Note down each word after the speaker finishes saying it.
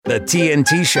The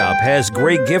TNT Shop has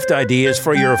great gift ideas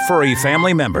for your furry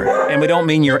family member. And we don't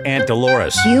mean your Aunt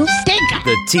Dolores. You stink!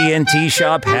 The TNT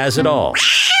Shop has it all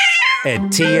at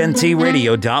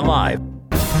TNTRadio.live.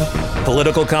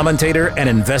 Political commentator and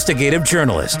investigative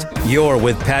journalist. You're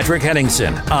with Patrick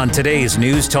Henningsen on today's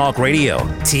News Talk Radio,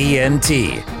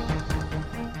 TNT.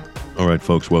 All right,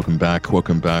 folks, welcome back.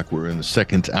 Welcome back. We're in the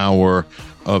second hour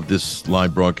of this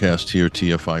live broadcast here,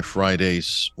 TFI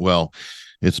Fridays. Well,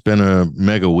 it's been a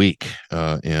mega week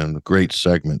and a great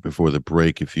segment before the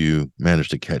break. If you managed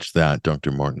to catch that,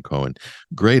 Dr. Martin Cohen,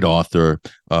 great author,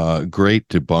 great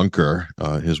debunker.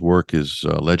 His work is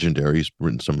legendary. He's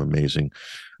written some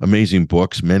amazing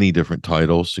books, many different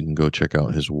titles. You can go check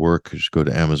out his work. Just go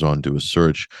to Amazon, do a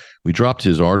search. We dropped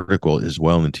his article as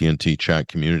well in the TNT chat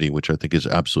community, which I think is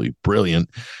absolutely brilliant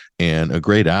and a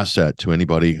great asset to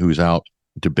anybody who's out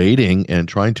debating and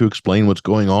trying to explain what's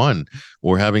going on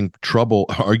or having trouble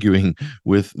arguing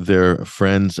with their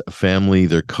friends, family,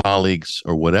 their colleagues,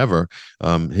 or whatever.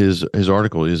 His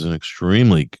article is an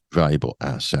extremely valuable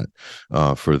asset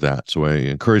for that. So I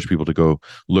encourage people to go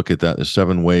look at that. The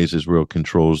 7 Ways Israel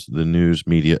Controls the News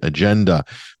Media Agenda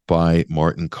by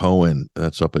Martin Cohen.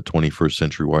 That's up at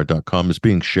 21stcenturywire.com. It's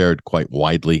being shared quite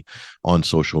widely on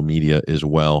social media as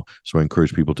well. So I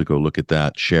encourage people to go look at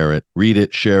that, share it, read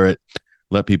it, share it.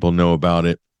 Let people know about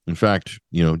it. In fact,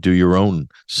 do your own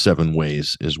 7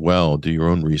 ways as well. Do your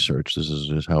own research. This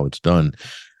is how it's done.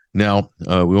 Now,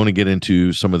 we want to get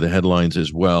into some of the headlines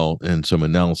as well and some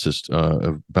analysis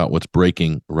about what's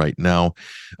breaking right now.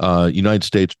 United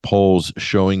States polls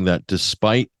showing that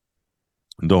despite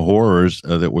the horrors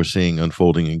that we're seeing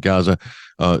unfolding in Gaza,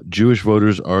 Jewish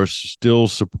voters are still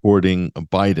supporting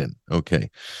Biden. Okay,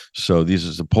 so this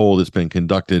is a poll that's been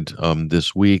conducted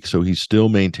this week. So he's still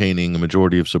maintaining a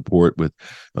majority of support with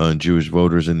Jewish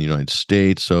voters in the United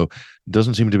States. So it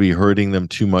doesn't seem to be hurting them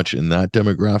too much in that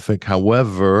demographic.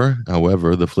 However,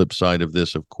 the flip side of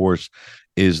this, of course,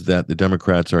 is that the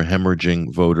Democrats are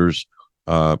hemorrhaging voters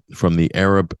from the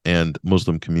Arab and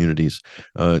Muslim communities.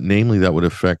 Namely, that would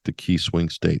affect the key swing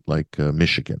state like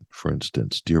Michigan, for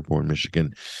instance, Dearborn,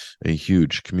 Michigan, a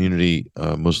huge community,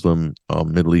 Muslim,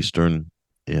 Middle Eastern,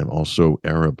 and also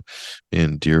Arab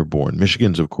in Dearborn.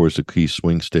 Michigan's, of course, a key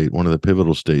swing state, one of the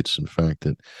pivotal states, in fact,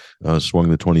 that swung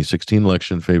the 2016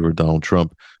 election in favor of Donald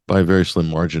Trump by a very slim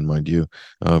margin, mind you,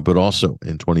 but also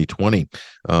in 2020,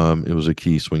 it was a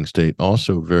key swing state,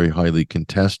 also very highly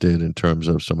contested in terms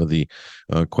of some of the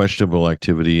questionable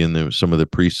activity in some of the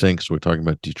precincts. We're talking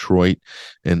about Detroit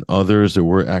and others. There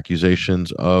were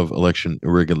accusations of election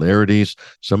irregularities,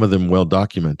 some of them well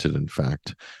documented, in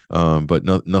fact, but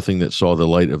nothing that saw the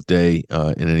light of day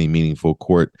in any meaningful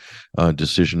court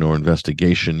decision or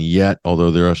investigation yet,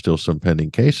 although there are still some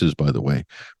pending cases, by the way,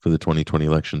 for the 2020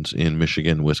 elections in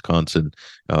Michigan, Wisconsin,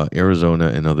 Arizona,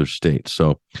 and other states.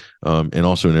 So, and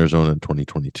also in Arizona in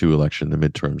 2022 election, the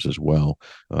midterms as well,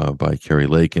 by Carrie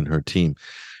Lake and her team.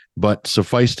 But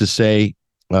suffice to say,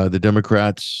 the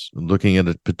Democrats looking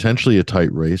at potentially a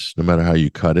tight race, no matter how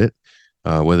you cut it,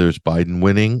 whether it's Biden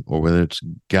winning or whether it's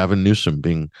Gavin Newsom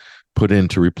being put in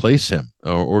to replace him,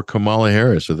 or Kamala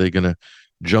Harris. Are they going to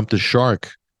jump the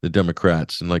shark, the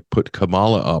Democrats, and like put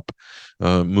Kamala up,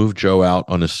 move Joe out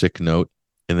on a sick note,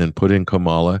 and then put in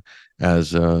Kamala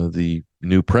as the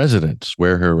new president,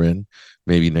 swear her in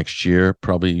maybe next year,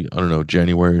 probably, I don't know,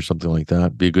 January or something like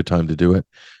that. Be a good time to do it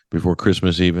before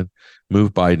Christmas even.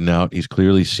 Move Biden out. He's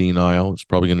clearly senile. It's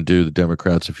probably going to do the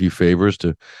Democrats a few favors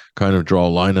to kind of draw a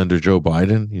line under Joe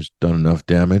Biden. He's done enough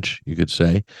damage, you could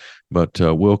say. But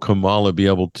will Kamala be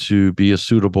able to be a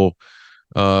suitable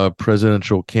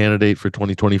presidential candidate for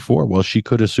 2024? Well, she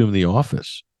could assume the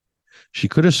office. She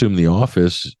could assume the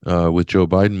office with Joe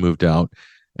Biden moved out,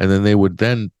 and then they would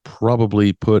then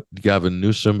probably put Gavin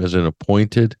Newsom as an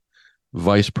appointed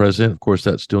vice president. Of course,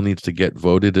 that still needs to get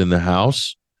voted in the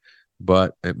House,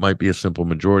 but it might be a simple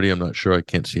majority. I'm not sure. I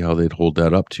can't see how they'd hold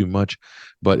that up too much.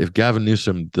 But if Gavin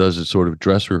Newsom does a sort of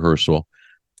dress rehearsal,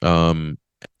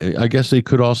 I guess they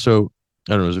could also,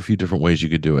 I don't know, there's a few different ways you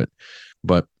could do it,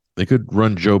 but they could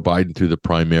run Joe Biden through the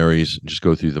primaries and just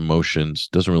go through the motions.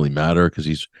 Doesn't really matter because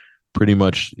he's pretty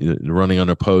much running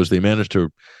unopposed. They managed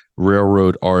to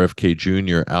railroad RFK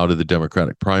Jr. out of the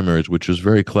Democratic primaries, which was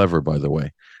very clever, by the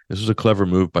way. This was a clever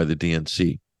move by the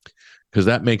DNC because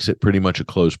that makes it pretty much a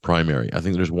closed primary. I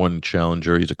think there's one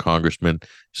challenger. He's a congressman.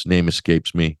 His name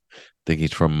escapes me. I think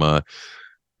he's from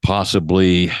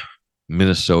possibly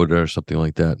Minnesota or something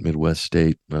like that, Midwest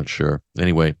state. Not sure.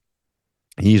 Anyway,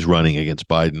 he's running against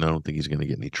Biden. I don't think he's going to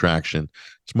get any traction.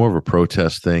 It's more of a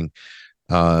protest thing.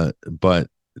 But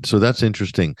so that's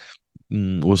interesting.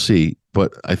 We'll see.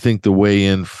 But I think the way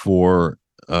in for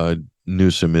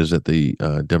Newsom is at the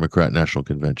Democrat National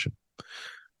Convention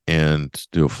and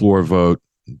do a floor vote,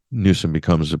 Newsom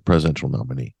becomes a presidential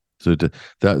nominee. So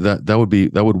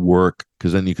that would work,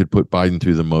 because then you could put Biden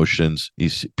through the motions. He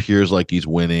appears like he's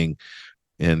winning,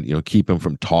 and keep him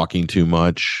from talking too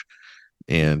much,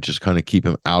 and just kind of keep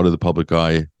him out of the public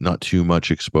eye, not too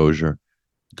much exposure.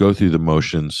 Go through the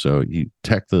motions, so he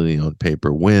technically on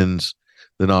paper wins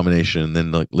the nomination, and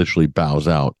then like literally bows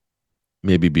out,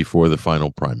 maybe before the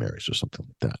final primaries or something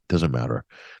like that. Doesn't matter.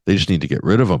 They just need to get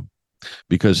rid of him,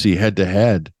 because see, head to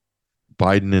head,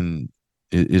 Biden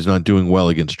is not doing well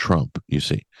against Trump. You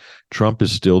see, Trump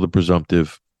is still the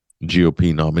presumptive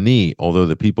GOP nominee, although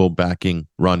the people backing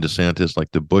Ron DeSantis,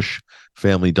 like the Bush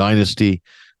family dynasty,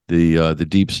 the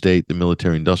deep state, the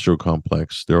military-industrial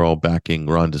complex, they're all backing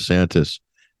Ron DeSantis.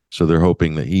 So they're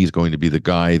hoping that he's going to be the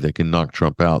guy that can knock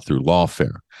Trump out through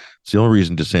lawfare. It's the only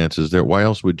reason DeSantis is there. Why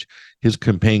else would his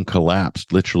campaign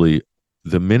collapsed? Literally,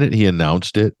 the minute he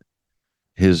announced it,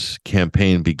 his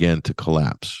campaign began to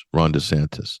collapse, Ron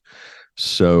DeSantis.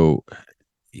 So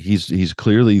he's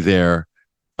clearly there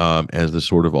as the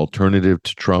sort of alternative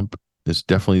to Trump. It's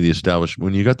definitely the establishment.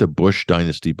 When you got the Bush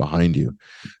dynasty behind you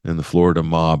and the Florida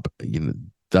mob,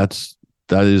 that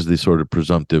is the sort of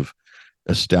presumptive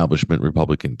establishment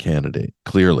Republican candidate,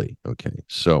 clearly. Okay,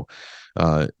 so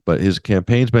but his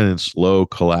campaign's been in slow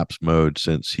collapse mode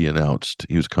since he announced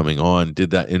he was coming on,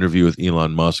 did that interview with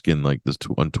Elon Musk in like this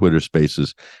on Twitter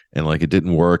Spaces, and like it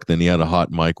didn't work. Then he had a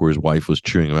hot mic where his wife was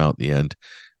chewing him out at the end,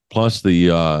 plus the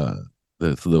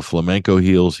flamenco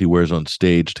heels he wears on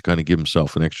stage to kind of give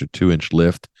himself an extra 2-inch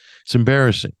lift. It's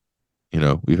embarrassing.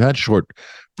 We've had short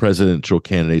presidential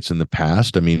candidates in the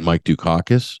past. I mean, Mike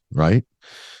Dukakis, right?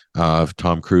 If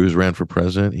Tom Cruise ran for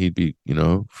president, he'd be,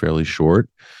 fairly short.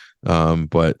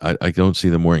 But I don't see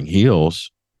them wearing heels.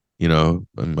 And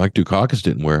Mike Dukakis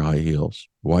didn't wear high heels.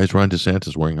 Why is Ron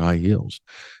DeSantis wearing high heels?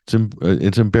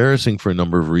 It's embarrassing for a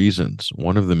number of reasons.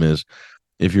 One of them is,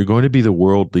 if you're going to be the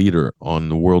world leader on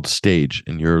the world stage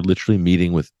and you're literally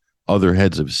meeting with other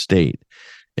heads of state,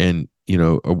 and,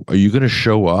 are you going to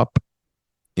show up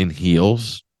in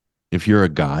heels if you're a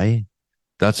guy?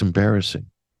 That's embarrassing.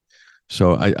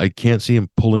 So I can't see him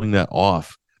pulling that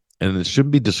off. And it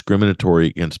shouldn't be discriminatory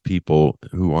against people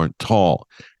who aren't tall.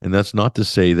 And that's not to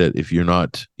say that if you're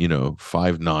not,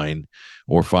 5'9"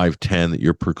 or 5'10", that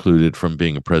you're precluded from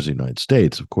being a president of the United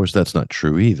States. Of course, that's not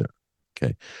true either.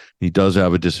 Okay. He does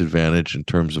have a disadvantage in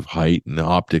terms of height and the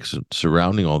optics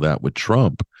surrounding all that with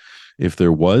Trump. If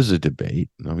there was a debate,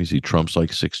 obviously Trump's like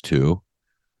 6'2",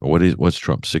 or what's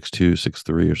Trump, 6'2",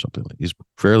 6'3", or something like that. He's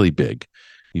fairly big.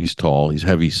 He's tall. He's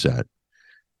heavy set.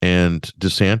 And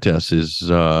DeSantis is,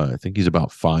 I think he's about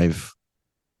 5'5".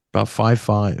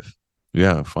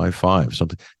 Yeah, 5'5",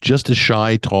 something. Just a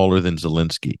shy taller than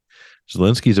Zelensky.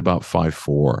 Zelensky's about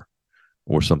 5'4",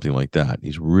 or something like that.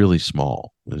 He's really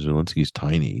small. Zelensky's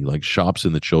tiny. He like shops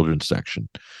in the children's section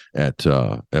at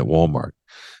Walmart.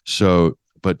 So,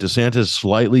 but DeSantis is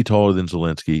slightly taller than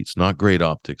Zelensky. It's not great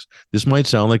optics. This might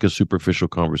sound like a superficial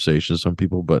conversation to some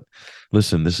people, but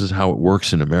listen, this is how it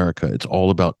works in America. It's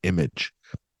all about image.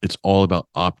 It's all about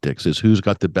optics. It's who's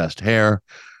got the best hair,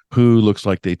 who looks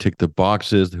like they tick the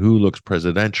boxes, who looks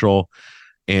presidential.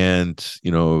 And,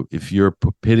 if you're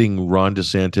pitting Ron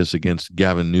DeSantis against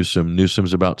Gavin Newsom,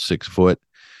 Newsom's about 6 foot,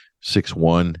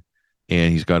 6'1",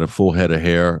 and he's got a full head of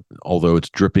hair, although it's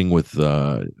dripping with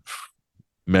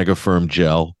mega firm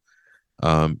gel.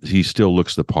 He still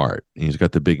looks the part. He's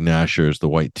got the big gnashers, the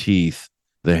white teeth,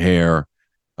 the hair.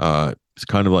 It's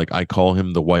kind of like, I call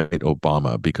him the white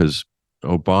Obama, because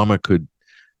Obama could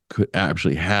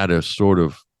actually had a sort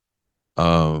of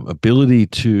ability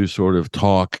to sort of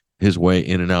talk his way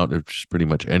in and out of just pretty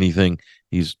much anything.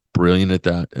 He's brilliant at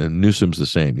that. And Newsom's the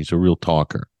same. He's a real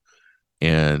talker.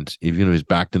 And even if he's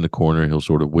backed in the corner, he'll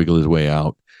sort of wiggle his way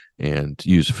out and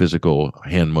use physical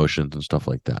hand motions and stuff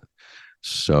like that.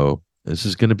 So this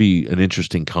is going to be an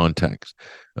interesting contest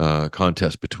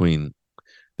between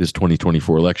this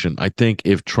 2024 election. I think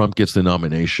if Trump gets the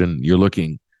nomination, you're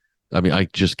looking, I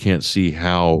just can't see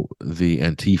how the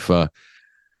Antifa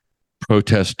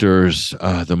protesters,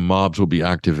 the mobs will be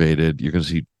activated. You're going to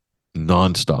see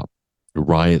nonstop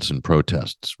riots and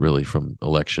protests, really, from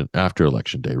after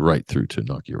election day right through to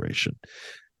inauguration.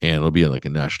 And it'll be like a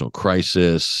national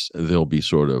crisis. There'll be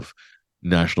sort of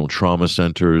national trauma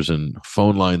centers, and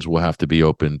phone lines will have to be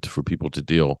opened for people to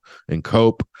deal and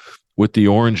cope with the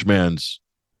orange man's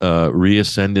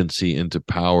reascendancy into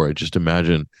power. Just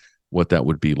imagine what that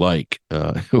would be like.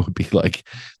 It would be like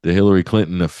the Hillary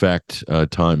Clinton effect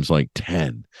times like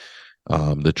 10.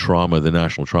 the trauma, the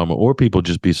national trauma, or people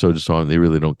just be so disarmed they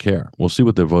really don't care. We'll see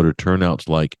what the voter turnout's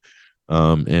like.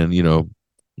 And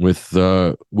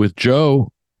with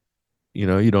Joe,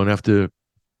 you don't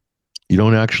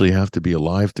actually have to be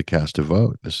alive to cast a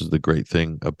vote. This is the great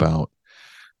thing about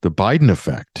the Biden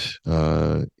effect.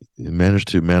 It managed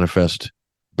to manifest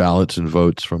ballots and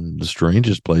votes from the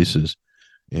strangest places.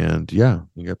 And yeah,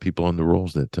 you got people on the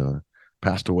rolls that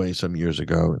passed away some years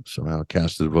ago and somehow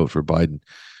casted a vote for Biden.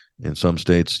 In some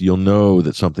states, you'll know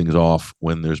that something's off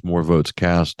when there's more votes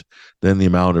cast than the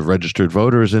amount of registered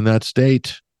voters in that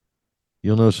state.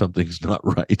 You'll know something's not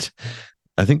right.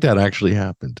 I think that actually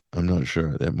happened. I'm not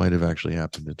sure. That might have actually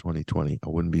happened in 2020. I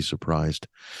wouldn't be surprised.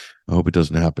 I hope it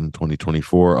doesn't happen in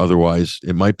 2024. Otherwise,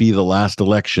 it might be the last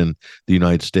election the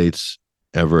United States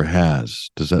ever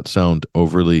has. Does that sound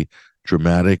overly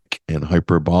dramatic and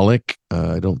hyperbolic?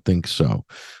 I don't think so.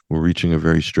 We're reaching a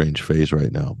very strange phase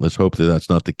right now. Let's hope that that's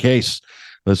not the case.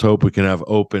 Let's hope we can have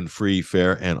open, free,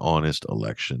 fair, and honest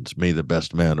elections. May the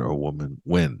best man or woman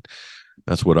win.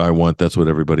 That's what I want. That's what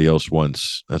everybody else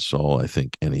wants. That's all I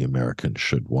think any American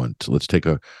should want. Let's take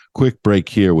a quick break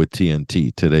here with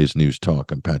TNT, today's News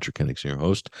Talk. I'm Patrick Henningsen, your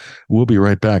host. We'll be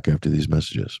right back after these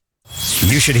messages.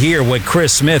 You should hear what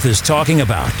Chris Smith is talking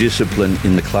about. Discipline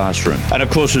in the classroom. And of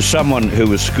course, as someone who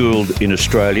was schooled in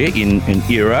Australia in an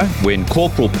era when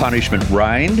corporal punishment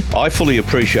reigned, I fully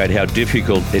appreciate how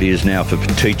difficult it is now for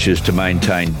teachers to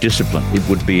maintain discipline. It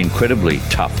would be incredibly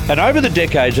tough. And over the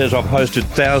decades, as I've hosted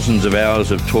thousands of hours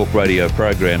of talk radio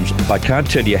programs, I can't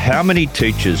tell you how many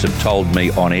teachers have told me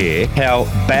on air how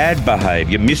bad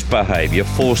behaviour, misbehaviour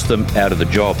forced them out of the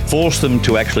job, forced them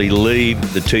to actually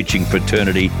leave the teaching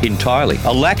fraternity entirely.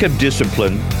 A lack of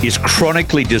discipline is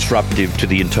chronically disruptive to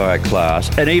the entire class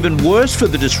and even worse for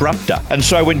the disruptor. And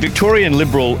so when Victorian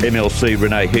Liberal MLC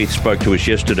Renee Heath spoke to us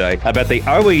yesterday about the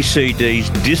OECD's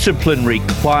Disciplinary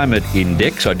Climate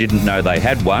Index, I didn't know they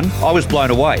had one, I was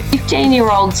blown away.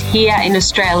 15-year-olds here in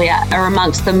Australia are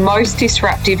amongst the most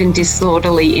disruptive and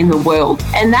disorderly in the world.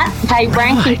 And that they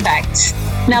rank, in fact,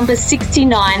 number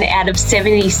 69 out of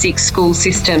 76 school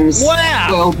systems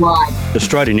worldwide.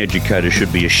 Australian educators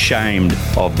should be ashamed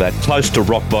of that close to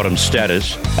rock bottom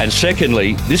status. And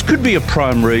secondly, this could be a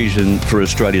prime reason for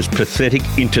Australia's pathetic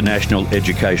international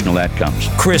educational outcomes.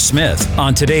 Chris Smith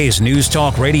on today's News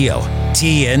Talk Radio,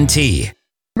 TNT.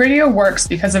 Radio works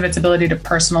because of its ability to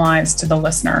personalize to the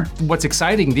listener. What's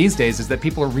exciting these days is that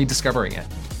people are rediscovering it.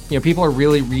 People are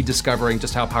really rediscovering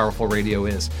just how powerful radio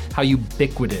is, how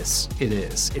ubiquitous it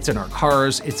is. It's in our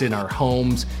cars, it's in our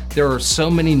homes. There are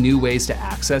so many new ways to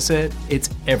access it. It's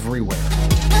everywhere.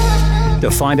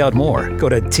 To find out more, go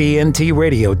to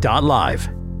tntradio.live.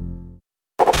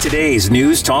 Today's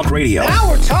News Talk Radio. Now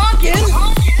we're talking.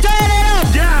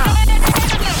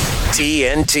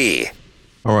 TNT.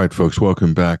 All right, folks,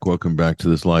 welcome back. Welcome back to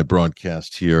this live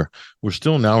broadcast here. We're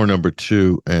still in hour number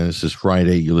 2, and this is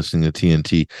Friday. You're listening to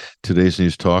TNT, today's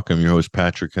News Talk. I'm your host,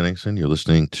 Patrick Henningsen. You're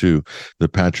listening to the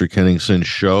Patrick Henningsen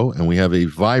Show, and we have a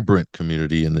vibrant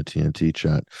community in the TNT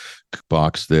chat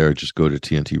box there. Just go to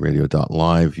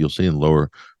tntradio.live. You'll see in the lower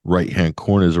right-hand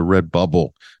corner is a red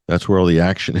bubble. That's where all the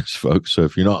action is, folks. So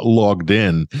if you're not logged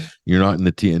in, you're not in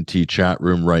the TNT chat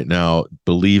room right now,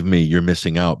 believe me, you're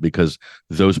missing out, because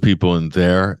those people in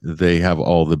there, they have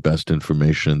all the best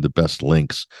information, the best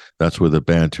links. That's where the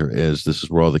banter is. This is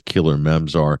where all the killer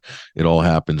memes are. It all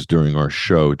happens during our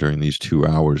show, during these 2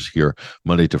 hours here,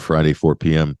 Monday to Friday, 4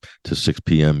 p.m. to 6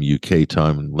 p.m. UK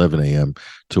time, and 11 a.m.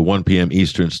 to 1 p.m.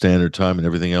 Eastern Standard Time, and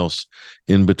everything else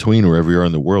in between, wherever you are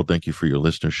in the world. Thank you for your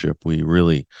listenership. We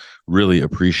really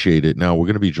appreciate it. Now, we're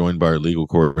going to be joined by our legal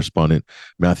correspondent,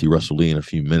 Matthew Russell Lee, in a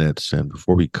few minutes. And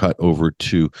before we cut over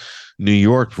to New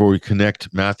York, before we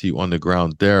connect Matthew on the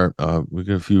ground there, there's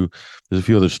a few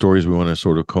other stories we want to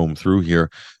sort of comb through here.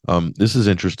 This is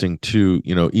interesting, too.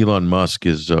 Elon Musk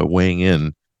is weighing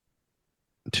in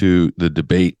to the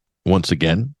debate once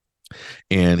again,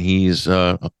 and he's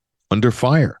under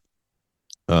fire.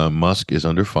 Musk is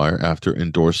under fire after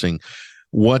endorsing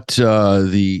what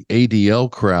the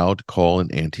ADL crowd call an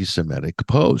anti-Semitic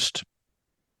post,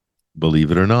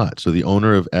 believe it or not. So the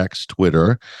owner of X,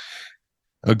 Twitter,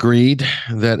 agreed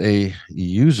that a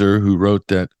user who wrote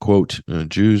that, quote,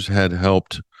 Jews had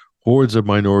helped hordes of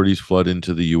minorities flood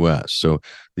into the U.S. So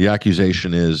the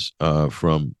accusation is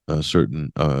from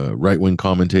certain right-wing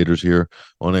commentators here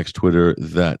on X Twitter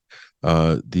that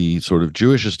the sort of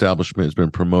Jewish establishment has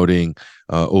been promoting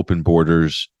open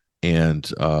borders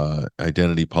and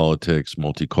identity politics,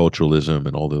 multiculturalism,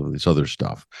 and all of this other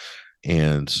stuff.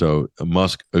 And so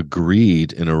Musk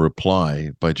agreed in a reply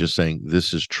by just saying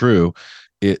this is true.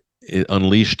 It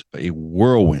unleashed a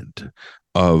whirlwind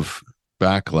of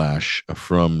backlash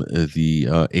from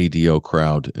the ADO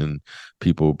crowd, and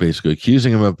people basically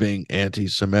accusing him of being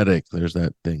anti-Semitic. There's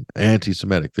that thing,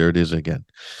 anti-Semitic. There it is again.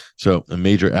 So a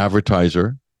major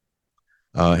advertiser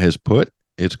has put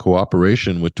its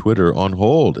cooperation with Twitter on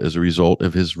hold as a result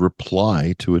of his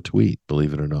reply to a tweet,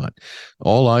 believe it or not.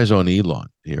 All eyes on Elon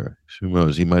here. Who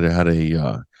knows? He might have had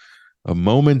a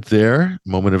moment there,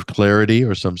 moment of clarity,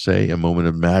 or some say a moment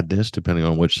of madness, depending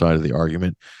on which side of the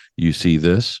argument you see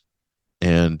this.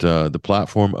 And the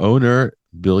platform owner,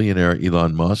 billionaire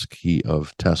Elon Musk, he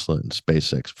of Tesla and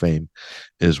SpaceX fame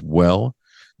as well,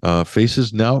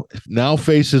 faces,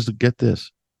 get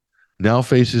this, now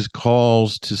faces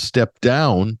calls to step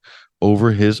down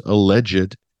over his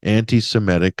alleged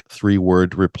anti-Semitic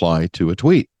 3-word reply to a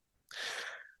tweet.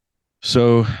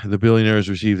 So the billionaire has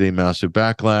received a massive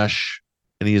backlash,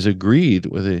 and he has agreed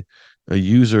with a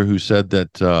user who said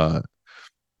that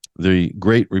the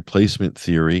Great Replacement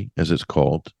Theory, as it's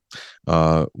called,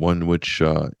 one which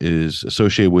is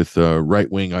associated with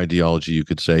right-wing ideology, you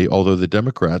could say, although the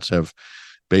Democrats have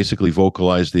basically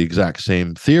vocalized the exact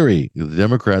same theory. The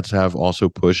Democrats have also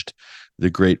pushed the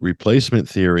Great Replacement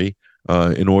Theory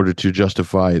in order to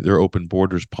justify their open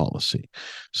borders policy,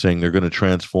 saying they're going to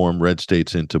transform red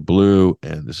states into blue,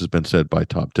 and this has been said by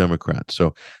top Democrats.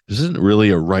 So this isn't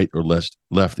really a right or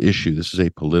left issue. This is a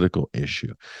political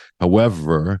issue.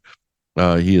 However,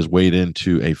 he has weighed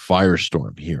into a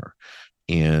firestorm here.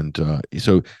 And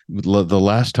so the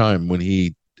last time when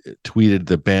he tweeted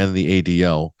the Ban the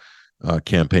ADL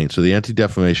campaign, so the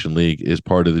Anti-Defamation League is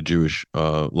part of the Jewish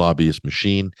lobbyist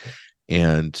machine,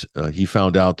 and he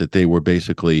found out that they were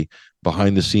basically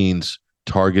behind the scenes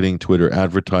targeting Twitter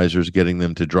advertisers, getting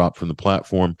them to drop from the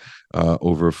platform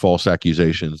over false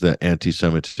accusations that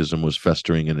anti-Semitism was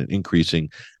festering and increasing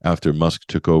after Musk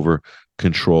took over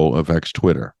control of X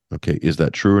Twitter. Okay, is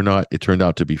that true or not? It turned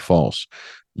out to be false.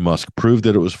 Musk proved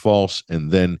that it was false, and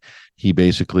then he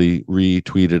basically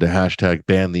retweeted a hashtag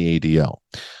ban the ADL.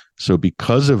 So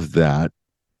because of that,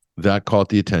 that caught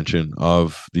the attention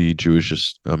of the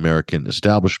Jewish American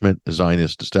establishment, the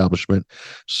Zionist establishment.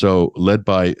 So led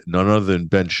by none other than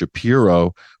Ben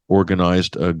Shapiro,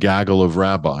 organized a gaggle of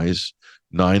rabbis,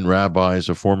 9 rabbis,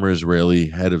 a former Israeli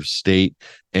head of state,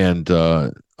 and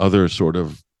other sort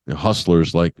of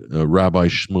hustlers like Rabbi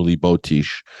Shmuley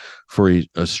Botish for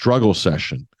a struggle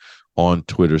session on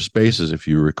Twitter Spaces, if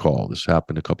you recall. This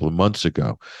happened a couple of months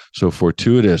ago. So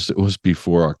fortuitous, it was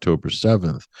before October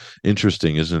 7th.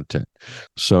 Interesting, isn't it?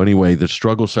 So anyway, the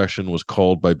struggle session was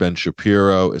called by Ben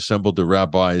Shapiro, assembled the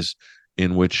rabbis,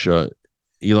 in which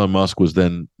Elon Musk was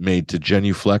then made to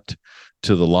genuflect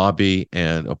to the lobby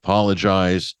and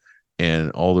apologize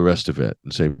and all the rest of it,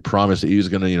 and say, promise that he was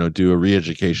going to, do a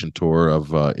re-education tour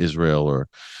of Israel, or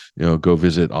go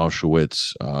visit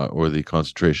Auschwitz or the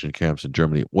concentration camps in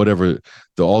Germany. Whatever,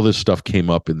 all this stuff came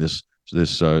up in this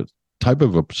type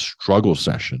of a struggle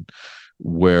session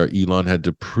where Elon had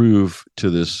to prove to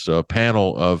this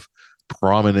panel of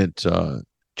prominent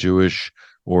Jewish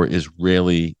or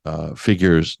Israeli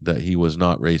figures that he was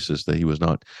not racist, that he was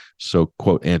not so,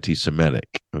 quote,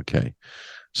 anti-Semitic. Okay.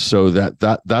 So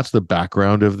that's the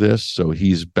background of this. So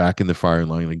he's back in the firing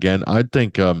line again. I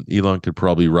think Elon could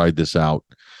probably ride this out,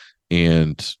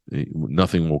 and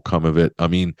nothing will come of it. I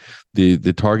mean, the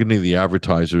targeting of the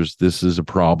advertisers, this is a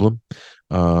problem,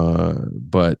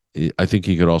 but I think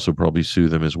he could also probably sue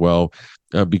them as well,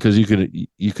 because you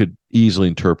could easily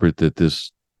interpret that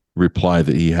this reply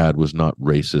that he had was not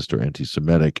racist or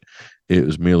anti-Semitic. It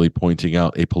was merely pointing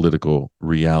out a political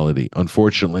reality,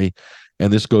 unfortunately.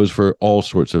 And this goes for all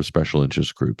sorts of special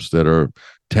interest groups that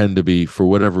tend to be, for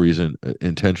whatever reason,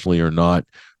 intentionally or not,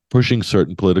 pushing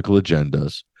certain political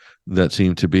agendas that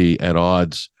seem to be at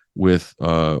odds with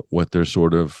what their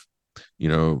sort of,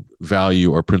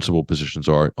 value or principal positions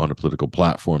are on a political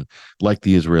platform, like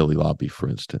the Israeli lobby, for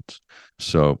instance.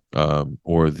 So,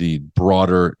 or the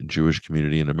broader Jewish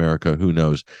community in America, who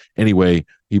knows? Anyway,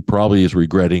 he probably is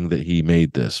regretting that he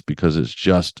made this, because it's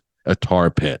just a tar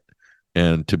pit.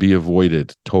 And to be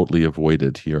avoided, totally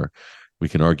avoided here. We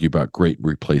can argue about great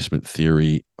replacement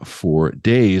theory for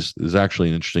days. There's actually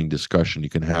an interesting discussion you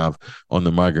can have on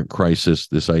the migrant crisis,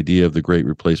 this idea of the great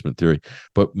replacement theory.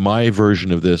 But my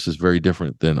version of this is very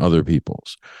different than other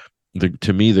people's.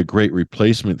 To me, the great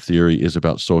replacement theory is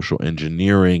about social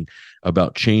engineering,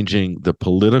 about changing the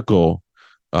political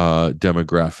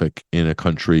demographic in a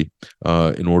country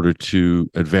in order to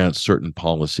advance certain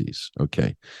policies.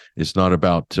 Okay, it's not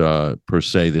about per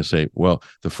se. They say, well,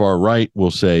 the far right will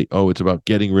say, oh, it's about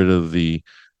getting rid of the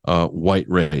white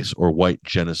race or white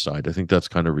genocide. I think that's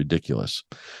kind of ridiculous,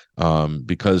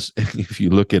 because if you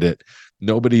look at it,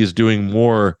 nobody is doing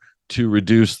more to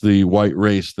reduce the white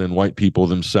race than white people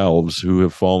themselves, who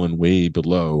have fallen way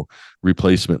below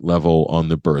replacement level on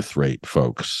the birth rate,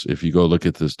 folks. If you go look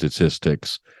at the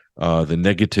statistics, the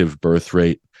negative birth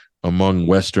rate among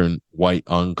Western white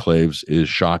enclaves is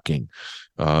shocking.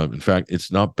 In fact,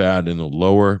 it's not bad in the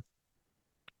lower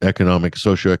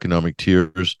socioeconomic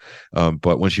tiers,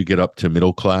 but once you get up to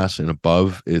middle class and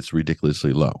above, it's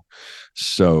ridiculously low.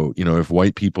 So, if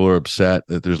white people are upset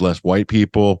that there's less white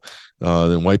people,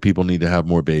 then white people need to have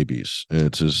more babies.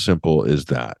 It's as simple as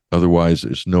that. Otherwise,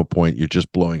 there's no point. You're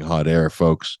just blowing hot air,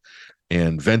 folks,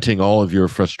 and venting all of your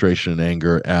frustration and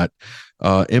anger at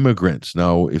immigrants.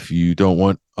 Now, if you don't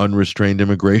want unrestrained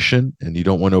immigration and you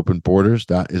don't want open borders,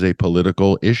 that is a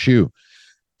political issue.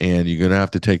 And you're going to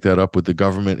have to take that up with the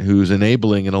government who's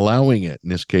enabling and allowing it. In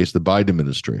this case, the Biden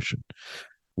administration.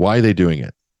 Why are they doing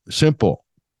it? Simple.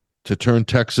 To turn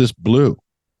Texas blue.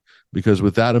 Because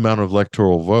with that amount of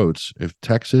electoral votes, if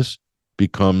Texas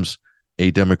becomes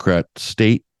a Democrat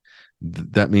state,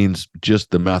 that means just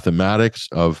the mathematics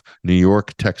of New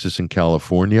York, Texas, and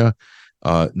California.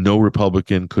 No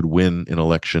Republican could win an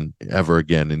election ever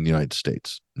again in the United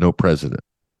States. No president.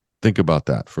 Think about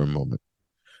that for a moment.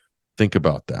 Think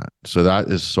about that. So that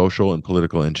is social and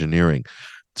political engineering.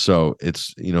 So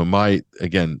it's,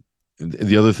 again,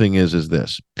 the other thing is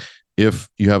this. If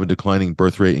you have a declining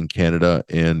birth rate in Canada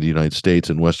and the United States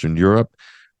and Western Europe,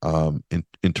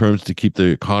 in terms to keep the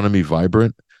economy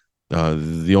vibrant,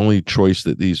 the only choice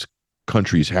that these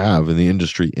countries have in the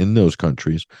industry in those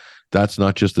countries, that's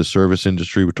not just the service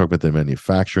industry. We're talking about the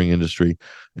manufacturing industry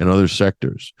and other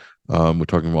sectors. We're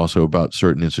talking also about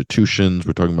certain institutions.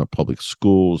 We're talking about public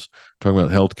schools, talking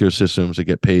about healthcare systems that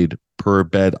get paid per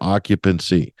bed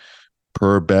occupancy,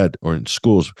 per bed, or in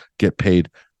schools get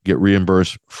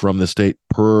reimbursed from the state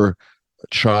per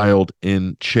child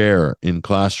in chair in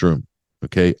classroom.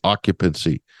 Okay.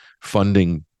 Occupancy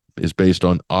funding is based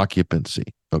on occupancy.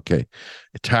 Okay.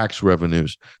 Tax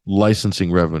revenues,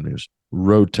 licensing revenues,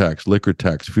 road tax, liquor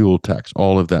tax, fuel tax,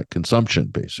 all of that consumption,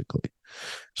 basically.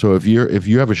 So if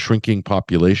you have a shrinking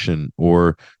population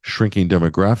or shrinking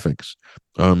demographics,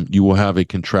 you will have a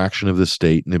contraction of the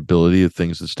state and the ability of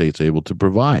things the state's able to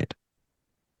provide.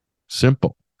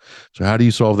 Simple. So how do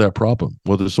you solve that problem?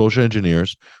 Well, the social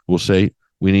engineers will say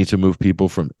we need to move people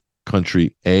from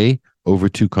country A over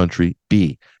to country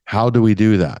B. How do we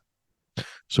do that?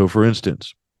 So, for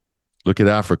instance, look at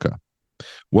Africa.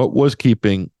 What was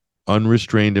keeping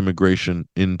unrestrained immigration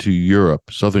into Europe,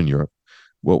 Southern Europe?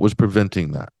 What was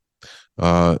preventing that?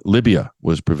 Libya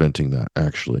was preventing that,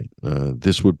 actually.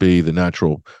 This would be the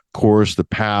natural course, the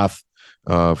path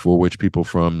for which people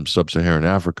from sub-Saharan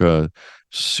Africa,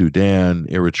 Sudan,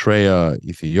 Eritrea,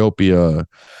 Ethiopia,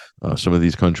 some of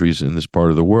these countries in this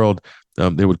part of the world,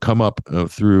 they would come up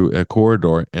through a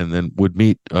corridor and then would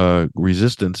meet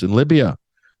resistance in Libya.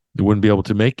 They wouldn't be able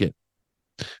to make it.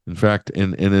 In fact,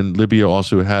 and then Libya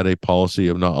also had a policy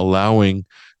of not allowing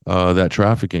that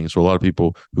trafficking. So a lot of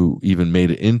people who even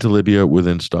made it into Libya were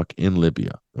then stuck in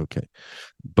Libya. Okay.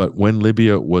 But when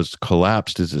Libya was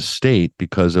collapsed as a state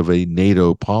because of a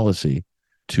NATO policy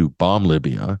to bomb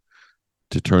Libya,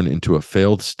 to turn it into a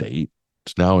failed state,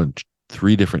 it's now in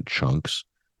 3 different chunks,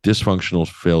 dysfunctional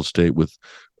failed state with,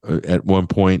 at one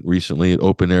point recently,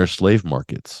 open air slave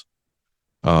markets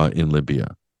in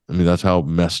Libya. I mean, that's how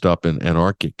messed up and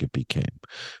anarchic it became.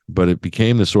 But it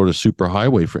became the sort of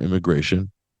superhighway for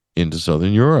immigration into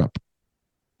Southern Europe.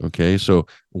 Okay, so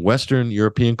Western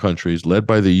European countries led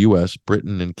by the US,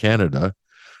 Britain, and Canada,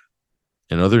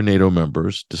 and other NATO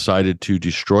members decided to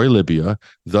destroy Libya,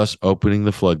 thus opening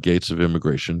the floodgates of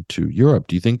immigration to Europe.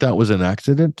 Do you think that was an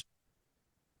accident?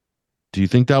 Do you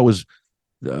think that was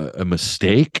a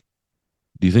mistake?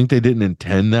 Do you think they didn't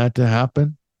intend that to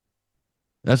happen?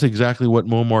 That's exactly what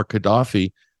Muammar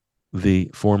Gaddafi, the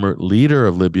former leader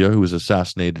of Libya, who was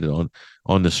assassinated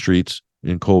on the streets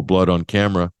in cold blood on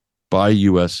camera by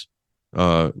U.S.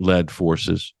 led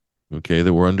forces, okay,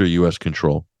 that were under U.S.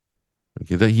 control.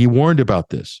 Okay, that he warned about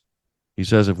this. He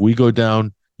says, if we go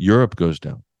down, Europe goes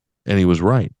down. And he was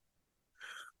right.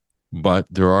 But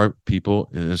there are people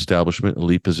in establishment,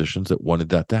 elite positions that wanted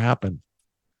that to happen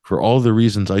for all the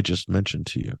reasons I just mentioned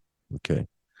to you. Okay.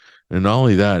 And not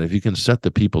only that, if you can set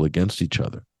the people against each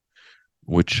other,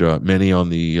 which many on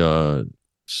the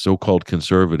so-called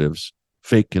conservatives,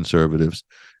 fake conservatives,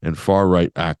 and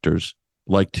far-right actors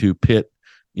like to pit,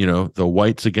 the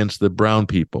whites against the brown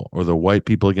people, or the white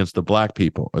people against the black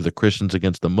people, or the Christians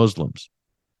against the Muslims.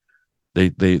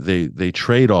 They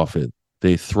trade off it.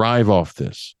 They thrive off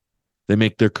this. They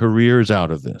make their careers out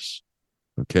of this.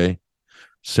 Okay?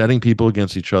 Setting people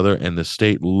against each other, and the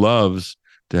state loves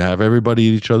to have everybody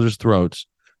at each other's throats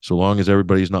so long as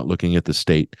everybody's not looking at the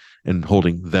state and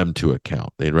holding them to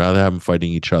account. They'd rather have them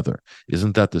fighting each other.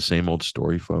 Isn't that the same old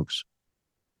story, folks?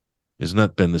 Isn't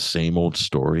that been the same old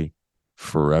story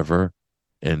forever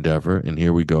and ever? And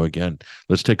here we go again.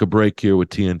 Let's take a break here with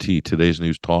TNT, Today's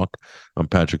News Talk. I'm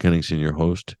Patrick Henningsen, your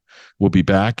host. We'll be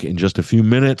back in just a few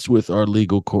minutes with our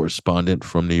legal correspondent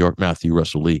from New York, Matthew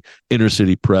Russell Lee, Inner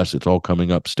City Press. It's all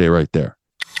coming up. Stay right there.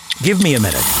 Give me a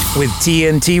minute with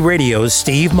TNT Radio's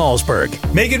Steve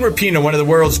Malzberg. Megan Rapinoe, one of the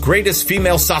world's greatest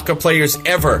female soccer players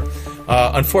ever.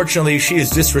 Unfortunately, she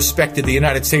has disrespected the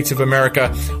United States of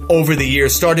America over the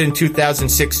years. Started in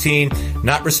 2016,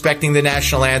 not respecting the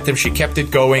national anthem. She kept it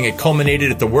going. It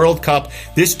culminated at the World Cup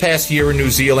this past year in New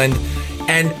Zealand.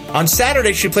 And on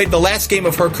Saturday, she played the last game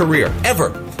of her career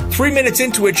ever. 3 minutes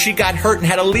into it, she got hurt and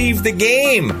had to leave the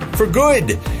game for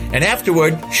good. And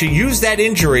afterward, she used that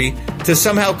injury to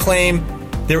somehow claim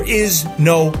there is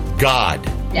no God.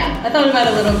 Yeah, I thought about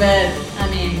it a little bit. I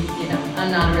mean, I'm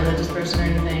not a religious person or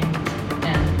anything.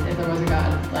 And if there was a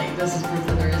God, this is proof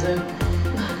that there isn't.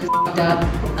 It's f***ed up.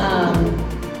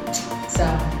 So,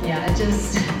 yeah, it's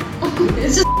just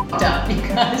f***ed up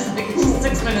because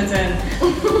 6 minutes in.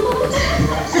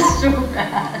 It's so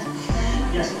bad.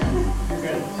 Yes,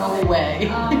 no way.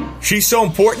 She's so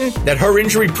important that her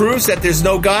injury proves that there's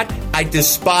no God. I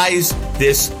despise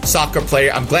this soccer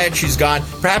player. I'm glad she's gone.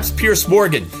 Perhaps Piers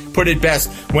Morgan put it best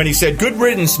when he said, "Good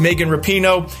riddance, Megan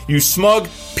Rapinoe, you smug,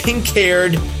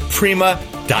 pink-haired prima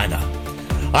donna."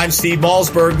 I'm Steve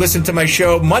Malzberg. Listen to my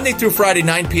show Monday through Friday,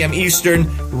 9 p.m. Eastern,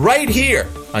 right here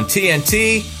on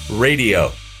TNT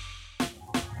Radio.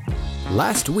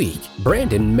 Last week,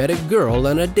 Brandon met a girl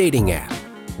on a dating app.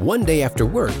 One day after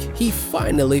work, he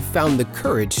finally found the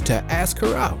courage to ask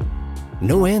her out.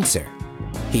 No answer.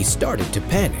 He started to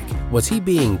panic. Was he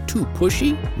being too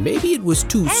pushy? Maybe it was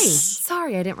too... Hey,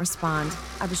 sorry I didn't respond.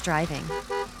 I was driving.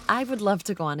 I would love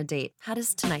to go on a date. How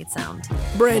does tonight sound?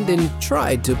 Brandon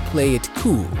tried to play it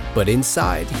cool, but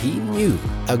inside he knew.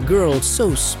 A girl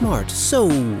so smart, so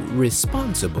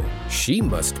responsible. She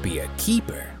must be a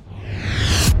keeper.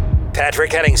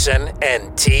 Patrick Henningsen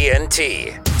and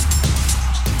TNT.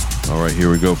 All right,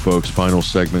 here we go, folks. Final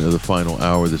segment of the final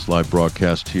hour of this live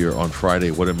broadcast here on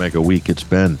Friday. What a mega week it's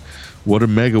been. What a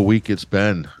mega week it's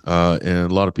been. And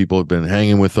a lot of people have been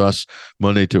hanging with us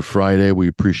Monday to Friday. We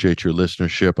appreciate your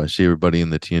listenership. I see everybody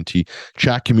in the TNT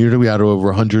chat community. We had over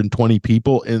 120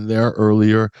 people in there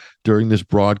earlier during this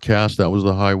broadcast. That was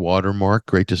the high water mark.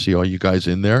 Great to see all you guys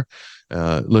in there.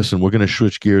 Listen, we're going to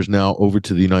switch gears now over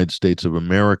to the United States of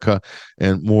America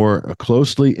and more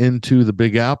closely into the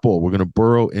Big Apple. We're going to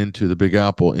burrow into the Big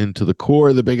Apple, into the core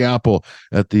of the Big Apple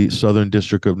at the Southern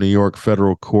District of New York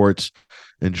federal courts,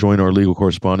 and join our legal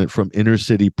correspondent from Inner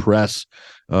City Press,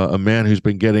 a man who's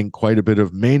been getting quite a bit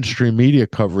of mainstream media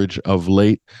coverage of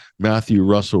late, Matthew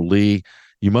Russell Lee.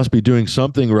 You must be doing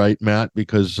something right, Matt,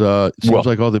 because it seems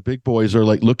like all the big boys are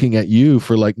looking at you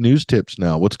for news tips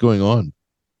now. What's going on?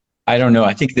 I don't know.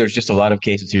 I think there's just a lot of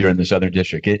cases here in the Southern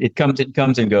District. It comes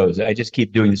and goes. I just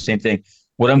keep doing the same thing.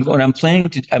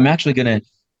 I'm actually going to.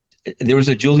 There was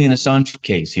a Julian Assange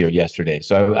case here yesterday,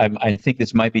 so I think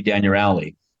this might be down your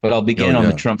alley. But I'll begin on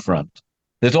the Trump front.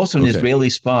 There's also an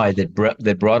Israeli spy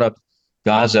that brought up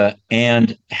Gaza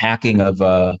and hacking of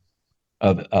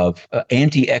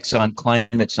anti-Exxon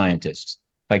climate scientists,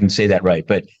 if I can say that right.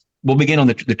 But we'll begin on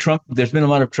the Trump. There's been a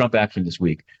lot of Trump action this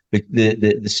week.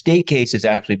 The state case has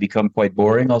actually become quite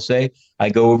boring, I'll say.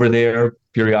 I go over there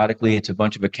periodically. It's a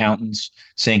bunch of accountants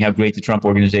saying how great the Trump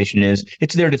organization is.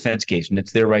 It's their defense case, and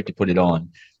it's their right to put it on.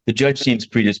 The judge seems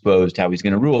predisposed how he's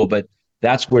going to rule, but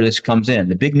that's where this comes in.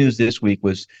 The big news this week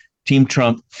was Team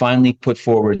Trump finally put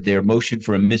forward their motion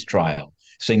for a mistrial,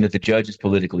 saying that the judge is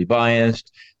politically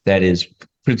biased, that his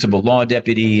principal law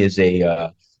deputy is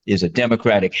a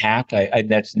Democratic hack.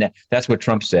 That's what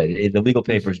Trump said. The legal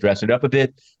papers dress it up a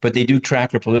bit, but they do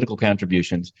track her political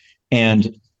contributions.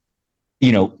 And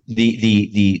the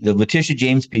Letitia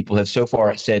James people have so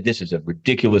far said this is a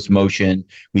ridiculous motion.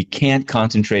 We can't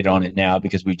concentrate on it now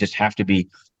because we just have to be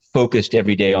focused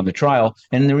every day on the trial.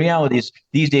 And the reality is,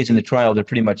 these days in the trial, they're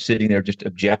pretty much sitting there just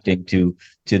objecting to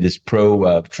this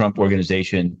pro-Trump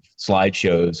organization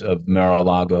slideshows of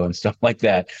Mar-a-Lago and stuff like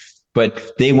that.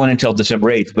 But they want until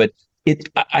December 8th. But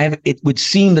it would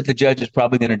seem that the judge is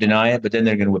probably going to deny it, but then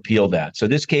they're going to appeal that. So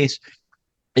this case,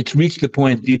 it's reached the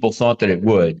point people thought that it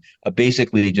would.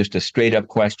 Basically, just a straight up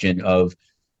question of,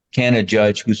 can a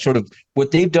judge who's sort of,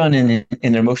 what they've done in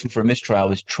their motion for a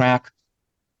mistrial is track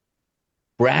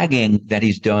bragging that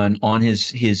he's done on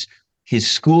his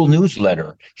school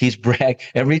newsletter. He's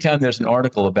every time there's an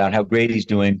article about how great he's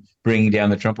doing bringing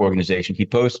down the Trump organization, he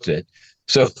posts it.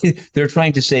 So they're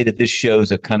trying to say that this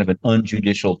shows a kind of an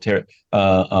unjudicial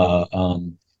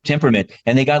temperament.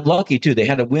 And they got lucky, too. They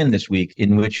had a win this week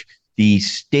in which the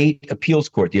state appeals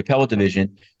court, the appellate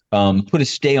division, put a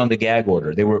stay on the gag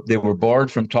order. They were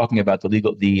barred from talking about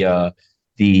the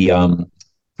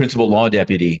principal law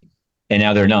deputy, and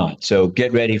now they're not. So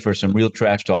get ready for some real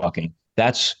trash talking.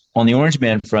 That's on the Orange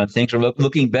Man front. Things are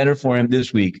looking better for him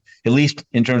this week, at least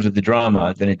in terms of the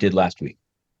drama, than it did last week.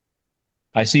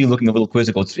 I see you looking a little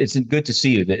quizzical. It's good to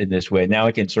see you in this way. Now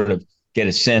I can sort of get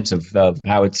a sense of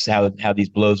how these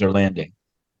blows are landing.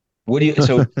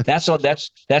 So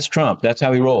that's Trump. That's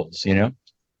how he rolls, you know.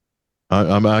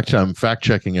 I'm fact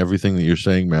checking everything that you're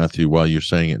saying, Matthew, while you're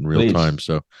saying it in real time.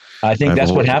 So I think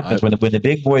that's what happens when the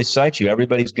big boys cite you.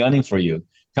 Everybody's gunning for you.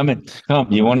 Come.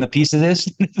 You want a piece of this?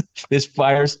 This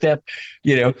fire step,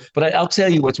 you know. But I'll tell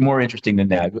you what's more interesting than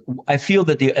that. I feel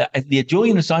that the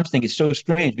Julian Assange thing is so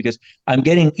strange because I'm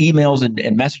getting emails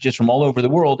and messages from all over the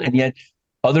world, and yet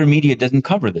other media doesn't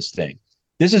cover this thing.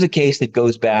 This is a case that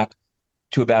goes back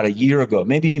to about a year ago,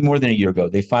 maybe more than a year ago.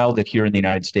 They filed it here in the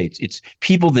United States. It's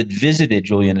people that visited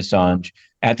Julian Assange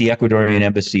at the Ecuadorian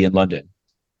embassy in London,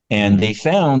 and they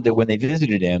found that when they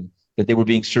visited him, that they were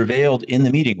being surveilled in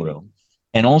the meeting room.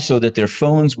 And also that their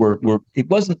phones they were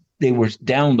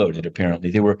downloaded,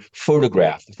 apparently. They were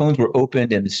photographed. The phones were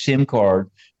opened and the SIM card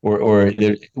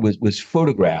was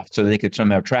photographed so that they could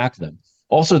somehow track them.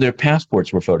 Also, their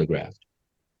passports were photographed.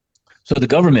 So the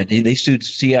government, they sued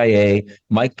CIA,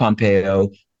 Mike Pompeo,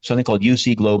 something called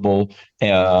UC Global,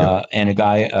 and a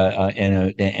guy,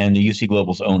 and the UC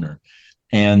Global's owner.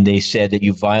 And they said that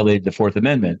you violated the Fourth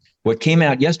Amendment. What came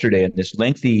out yesterday in this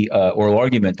lengthy oral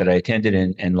argument that I attended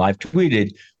and live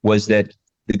tweeted was that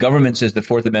the government says the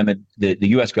Fourth Amendment, the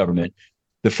U.S. government,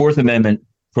 the Fourth Amendment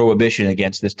prohibition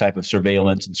against this type of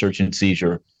surveillance and search and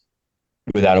seizure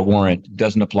without a warrant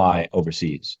doesn't apply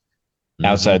overseas,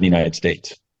 outside of the United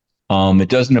States. It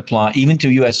doesn't apply even to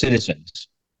U.S. citizens.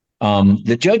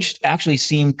 The judge actually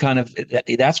seemed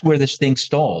that's where this thing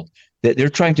stalled. They're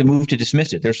trying to move to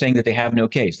dismiss it. They're saying that they have no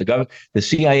case. The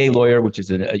CIA lawyer, which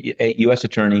is a U.S.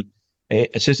 attorney,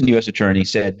 assistant U.S. attorney,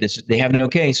 said they have no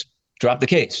case. Drop the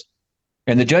case.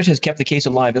 And the judge has kept the case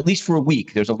alive at least for a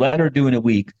week. There's a letter due in a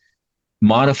week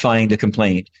modifying the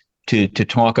complaint to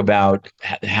talk about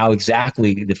how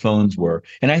exactly the phones were.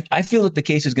 And I feel that the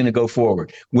case is going to go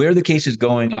forward. Where the case is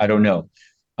going, I don't know.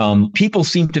 People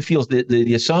seem to feel the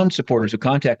Assange supporters who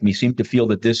contact me seem to feel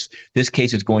that this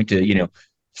case is going to,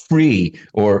 free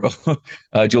or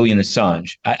Julian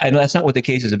Assange. I know that's not what the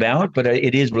case is about, but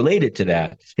it is related to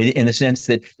that in the sense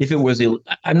that if it was,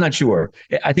 I'm not sure.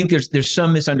 I think there's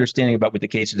some misunderstanding about what the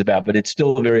case is about, but it's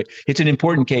still it's an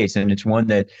important case, and it's one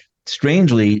that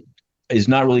strangely is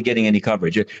not really getting any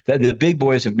coverage. The big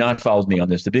boys have not followed me on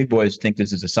this. The big boys think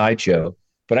this is a sideshow,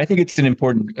 but I think it's an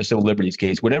important civil liberties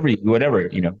case. Whatever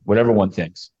one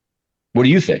thinks. What do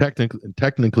you think?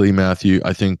 Technically, Matthew,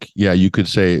 I think, you could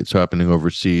say it's happening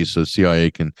overseas, so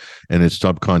CIA and its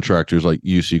subcontractors like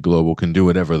UC Global can do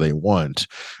whatever they want.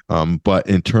 But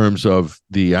in terms of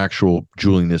the actual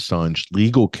Julian Assange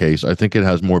legal case, I think it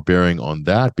has more bearing on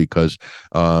that because,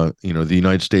 the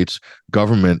United States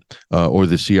government or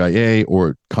the CIA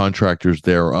or contractors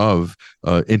thereof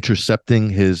intercepting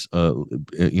his,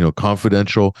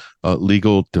 confidential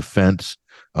legal defense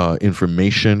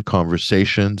information,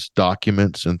 conversations,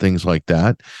 documents, and things like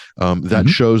that. That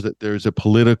shows that there's a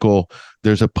political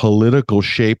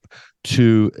shape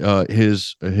to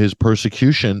his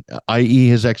persecution, i.e.,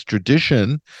 his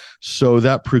extradition. So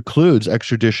that precludes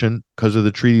extradition because of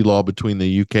the treaty law between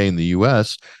the UK and the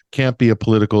US. Can't be a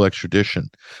political extradition.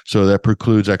 So that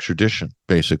precludes extradition,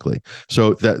 basically.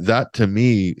 So that to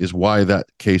me is why that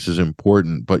case is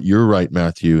important. But you're right,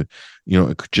 Matthew.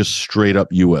 Just straight up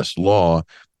U.S. law,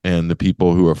 and the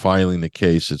people who are filing the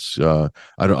case, it's I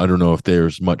don't know if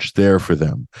there's much there for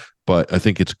them, but I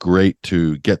think it's great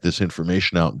to get this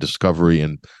information out in discovery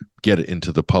and get it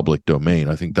into the public domain.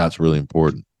 I think that's really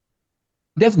important.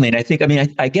 Definitely,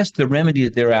 and I guess the remedy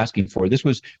that they're asking for, this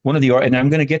was one of the, and I'm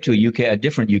going to get to a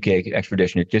different UK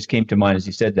extradition. It just came to mind as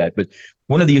you said that, but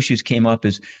one of the issues came up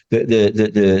is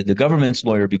the government's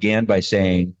lawyer began by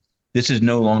saying, this is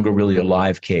no longer really a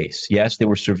live case. Yes, they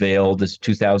were surveilled. This is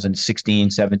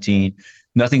 2016, 17.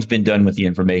 Nothing's been done with the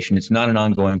information. It's not an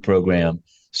ongoing program.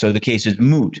 So the case is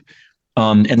moot.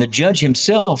 And the judge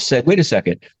himself said, wait a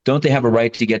second, don't they have a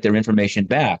right to get their information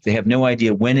back? They have no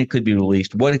idea when it could be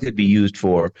released, what it could be used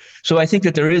for. So I think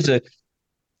that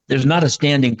there's not a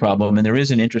standing problem, and there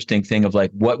is an interesting thing of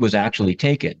like what was actually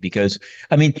taken. Because,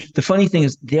 the funny thing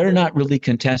is they're not really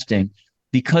contesting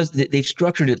because they've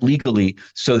structured it legally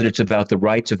so that it's about the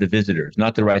rights of the visitors,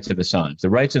 not the rights of Assange. The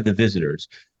rights of the visitors,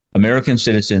 American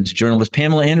citizens, journalists.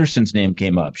 Pamela Anderson's name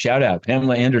came up. Shout out,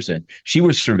 Pamela Anderson. She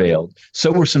was surveilled.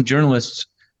 So were some journalists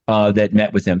that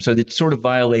met with him. So that sort of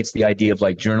violates the idea of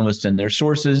like journalists and their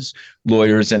sources,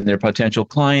 lawyers and their potential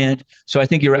client. So I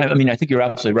think you're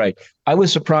absolutely right. I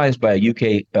was surprised by a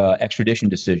UK extradition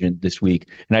decision this week,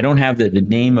 and I don't have the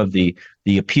name of the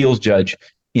appeals judge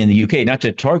in the UK, not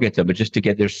to target them, but just to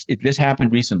get this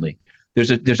happened recently. There's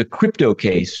a crypto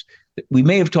case. We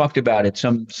may have talked about it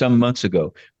some months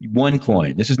ago.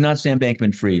 OneCoin. This is not Sam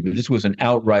Bankman-Fried, but this was an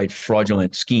outright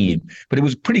fraudulent scheme. But it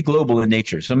was pretty global in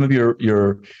nature. Some of your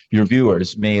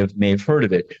viewers may have heard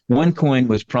of it. OneCoin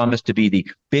was promised to be the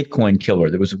Bitcoin killer.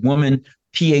 There was a woman,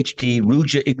 PhD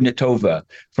Ruja Ignatova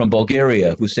from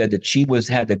Bulgaria, who said that she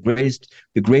had the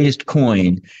greatest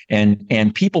coin,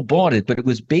 and people bought it, but it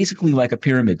was basically like a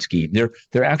pyramid scheme.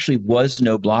 There actually was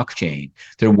no blockchain.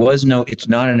 It's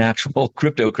not an actual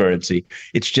cryptocurrency.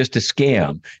 It's just a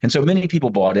scam. And so many people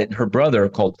bought it. And her brother,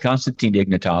 called Konstantin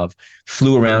Ignatov,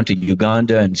 flew around to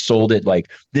Uganda and sold it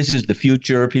like this is the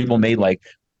future. People made like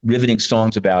riveting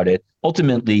songs about it.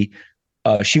 Ultimately,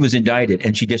 she was indicted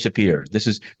and she disappeared. There's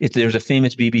a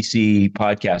famous BBC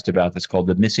podcast about this called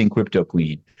The Missing Crypto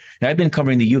Queen. And I've been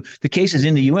covering the cases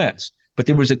in the US, but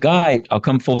there was a guy, I'll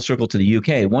come full circle to the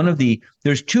UK.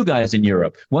 There's two guys in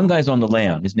Europe. One guy's on the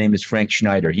lam. His name is Frank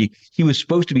Schneider. He was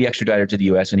supposed to be extradited to the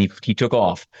US and he took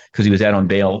off because he was out on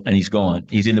bail and he's gone.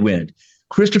 He's in the wind.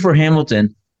 Christopher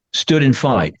Hamilton stood and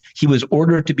fight. He was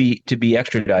ordered to be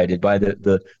extradited by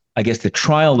the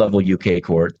trial level UK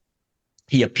court.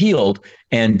 He appealed,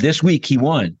 and this week he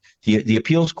won. The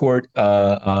appeals court,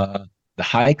 the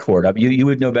high court. You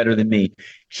would know better than me.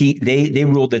 They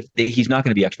ruled that he's not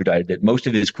going to be extradited. That most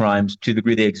of his crimes, to the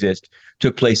degree they exist,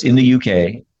 took place in the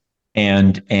UK,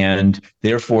 and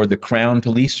therefore the Crown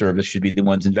Police Service should be the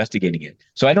ones investigating it.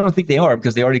 So I don't think they are,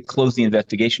 because they already closed the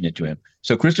investigation into him.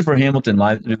 So Christopher Hamilton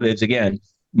lives again.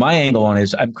 My angle on it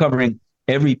is I'm covering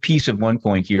every piece of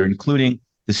OneCoin here, including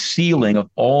the sealing of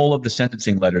all of the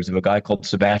sentencing letters of a guy called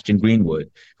Sebastian Greenwood,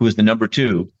 who is the number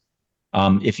two.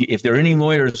 If there are any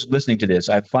lawyers listening to this,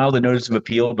 I've filed a notice of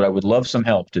appeal, but I would love some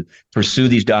help to pursue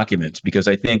these documents, because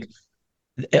I think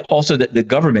also that the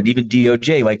government, even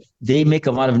DOJ, like they make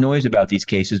a lot of noise about these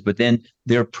cases, but then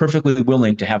they're perfectly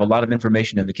willing to have a lot of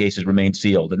information in the cases remain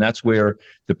sealed. And that's where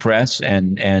the press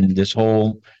and this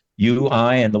whole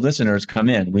I, and the listeners come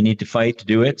in. We need to fight to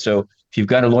do it. So if you've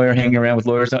got a lawyer hanging around with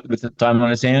lawyers with the time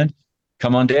on his hand,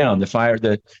 come on down. The fire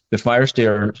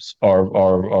stairs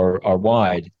are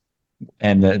wide,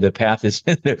 and the path is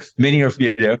many are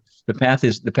the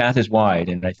path is wide,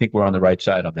 and I think we're on the right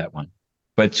side of that one.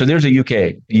 But so there's a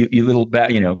UK, you little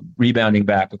rebounding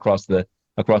back across the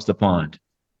pond.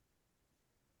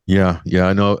 Yeah,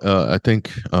 I know. I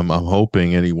think I'm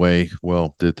hoping anyway.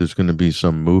 Well, that there's going to be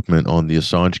some movement on the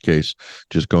Assange case.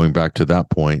 Just going back to that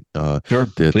point, sure,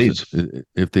 please.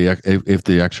 If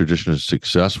the extradition is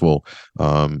successful,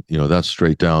 that's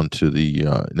straight down to the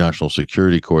National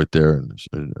Security Court there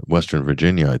in Western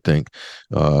Virginia. I think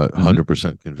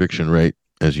 100% conviction rate,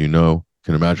 as you know.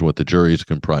 Can imagine what the jury is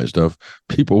comprised of,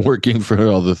 people working for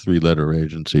all the three-letter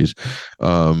agencies.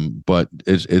 But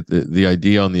the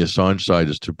idea on the Assange side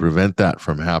is to prevent that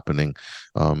from happening.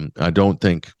 I don't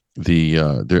think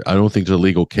there's a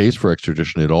legal case for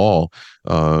extradition at all.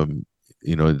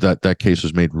 That case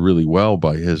was made really well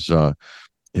by his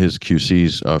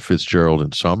QCs, Fitzgerald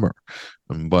and Summer.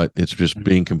 But it's just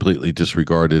being completely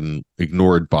disregarded and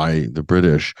ignored by the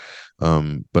British.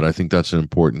 But I think that's an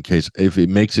important case. If it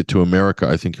makes it to America,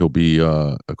 I think he'll be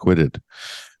acquitted.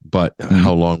 But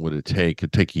how long would it take?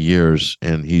 It'd take years,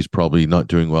 and he's probably not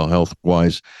doing well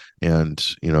health-wise, and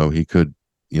he could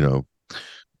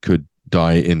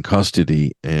die in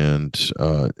custody, and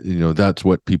that's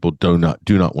what people do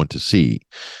not want to see.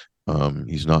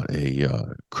 He's not a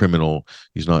criminal.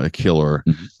 He's not a killer.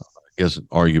 He has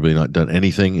arguably not done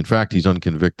anything. In fact, he's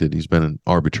unconvicted. He's been in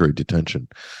arbitrary detention.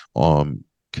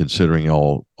 Considering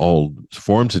all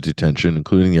forms of detention,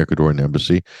 including the Ecuadorian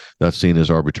embassy, that's seen as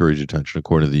arbitrary detention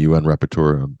according to the UN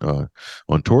Rapporteur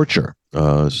on torture.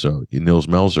 So Nils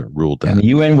Melzer ruled that. And the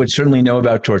UN would certainly know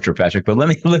about torture, Patrick. But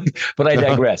but I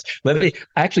digress.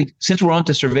 Actually, since we're on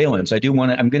to surveillance, I'm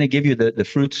going to give you the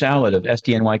fruit salad of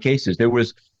SDNY cases.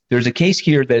 There's a case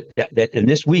here that in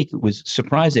this week was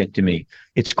surprising to me.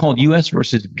 It's called U.S.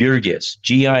 versus Girgis,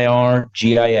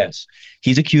 Girgis.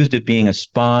 He's accused of being a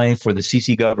spy for the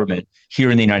Sisi government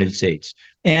here in the United States.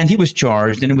 And he was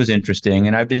charged, and it was interesting.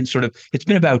 And it's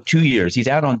been about 2 years. He's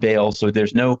out on bail, so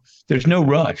there's no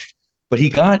rush. But he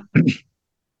got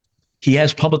he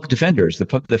has public defenders,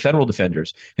 the federal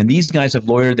defenders, and these guys have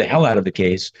lawyered the hell out of the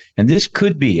case. And this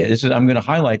could be, I'm going to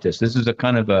highlight this. This is a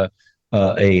kind of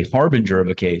a harbinger of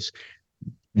a case.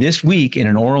 This week, in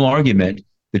an oral argument,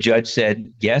 the judge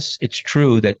said, yes, it's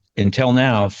true that until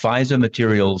now, FISA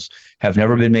materials have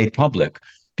never been made public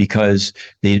because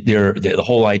the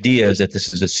whole idea is that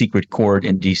this is a secret court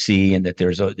in D.C. and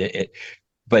that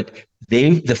but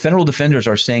the federal defenders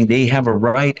are saying they have a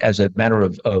right as a matter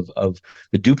of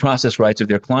the due process rights of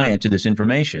their client to this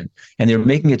information. And they're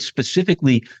making it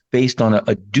specifically based on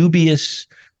a dubious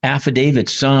affidavit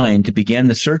signed to begin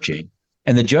the searching.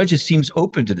 And the judge seems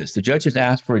open to this. The judge has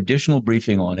asked for additional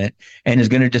briefing on it and is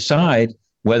going to decide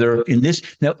whether in this.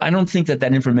 Now, I don't think that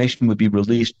information would be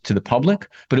released to the public,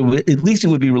 but at least it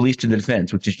would be released to the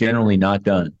defense, which is generally not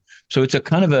done. So it's a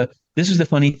kind of this is the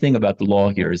funny thing about the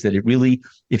law here, is that it really,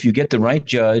 if you get the right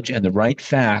judge and the right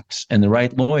facts and the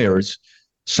right lawyers,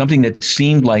 something that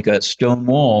seemed like a stone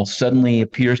wall suddenly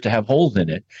appears to have holes in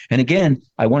it. And again,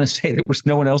 I want to say there was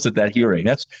no one else at that hearing.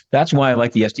 That's why I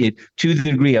like the SDA. To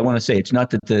the degree, I want to say it's not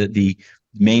that the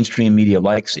mainstream media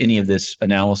likes any of this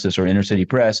analysis or inner city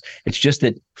press. It's just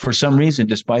that for some reason,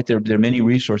 despite their many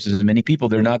resources and many people,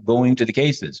 they're not going to the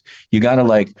cases. You got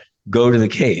to go to the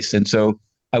case. And so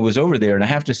I was over there, and I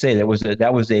have to say that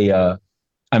was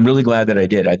I'm really glad that I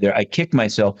did. I kicked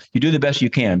myself. You do the best you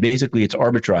can. Basically, it's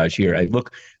arbitrage here. I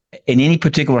look in any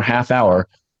particular half hour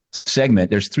segment.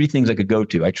 There's three things I could go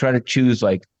to. I try to choose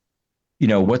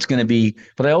what's going to be,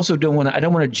 but I also don't want to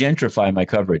gentrify my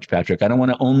coverage, Patrick. I don't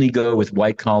want to only go with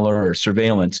white collar or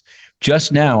surveillance.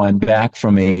 Just now, I'm back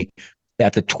from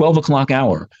at the 12 o'clock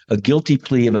hour, a guilty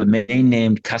plea of a man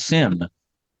named Qasim.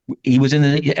 He was in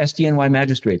the SDNY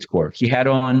Magistrates Court. He had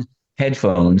on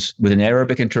headphones with an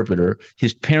Arabic interpreter.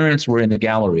 His parents were in the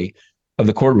gallery of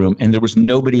the courtroom, and there was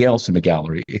nobody else in the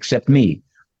gallery except me.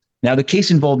 Now, the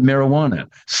case involved marijuana.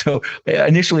 So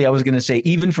initially I was going to say,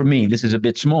 even for me, this is a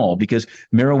bit small because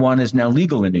marijuana is now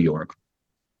legal in New York.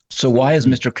 So why is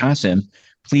Mr. Qasim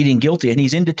pleading guilty? And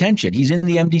he's in detention. He's in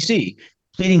the MDC,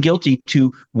 pleading guilty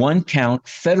to one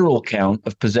federal count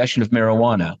of possession of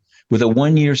marijuana with a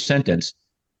 1-year sentence.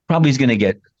 Probably he's going to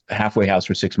get a halfway house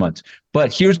for 6 months.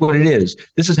 But here's what it is.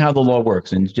 This is how the law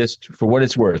works. And just for what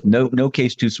it's worth, no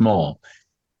case too small.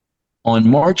 On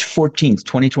March 14th,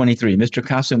 2023, Mr.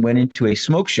 Qasim went into a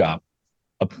smoke shop,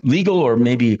 legal or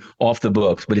maybe off the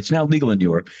books, but it's now legal in New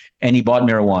York, and he bought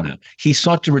marijuana. He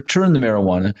sought to return the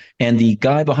marijuana, and the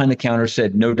guy behind the counter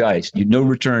said, no dice, no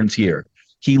returns here.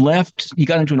 He left. He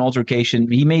got into an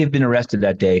altercation. He may have been arrested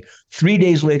that day. 3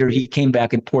 days later, he came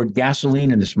back and poured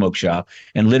gasoline in the smoke shop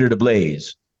and lit it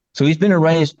ablaze. So he's been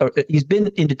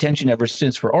in detention ever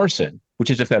since for arson,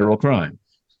 which is a federal crime.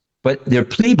 But their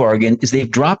plea bargain is they've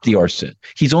dropped the arson.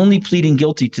 He's only pleading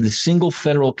guilty to the single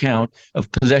federal count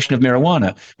of possession of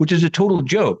marijuana, which is a total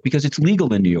joke because it's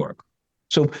legal in New York.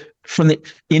 So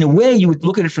in a way, you would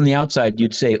look at it from the outside,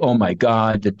 you'd say, oh my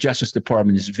God, the Justice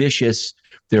Department is vicious.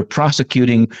 They're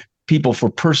prosecuting people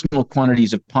for personal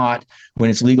quantities of pot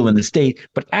when it's legal in the state.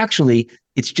 But actually,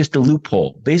 it's just a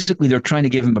loophole. Basically, they're trying to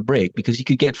give him a break because he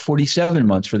could get 47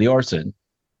 months for the arson.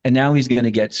 And now he's going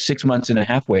to get 6 months in a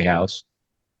halfway house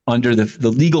under the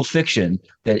legal fiction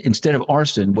that instead of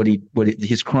arson,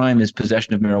 his crime is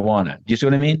possession of marijuana. Do you see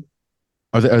what I mean?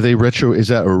 Are they is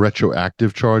that a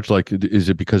retroactive charge? Like, is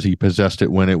it because he possessed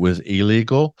it when it was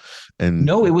illegal? And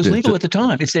no, it was legal at the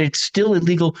time. It's still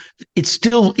illegal. It's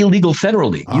still illegal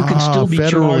federally. You can still be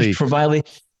charged for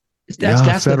violating.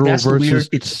 That's federal that's versus the weird.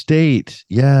 It's state.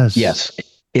 Yes. Yes.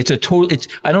 It's a total.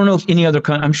 I don't know if any other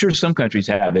I'm sure some countries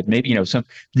have it. Maybe the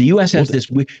U.S. has this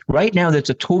right now. That's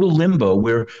a total limbo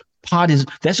where pot is.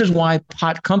 This is why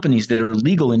pot companies that are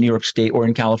legal in New York State or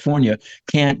in California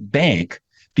can't bank,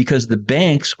 because the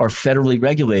banks are federally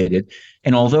regulated.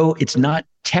 And although it's not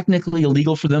technically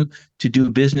illegal for them to do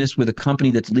business with a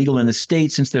company that's legal in the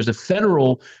state, since there's a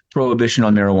federal prohibition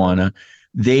on marijuana,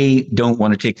 they don't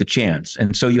want to take the chance.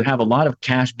 And so you have a lot of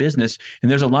cash business,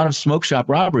 and there's a lot of smoke shop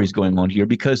robberies going on here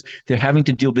because they're having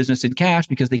to deal business in cash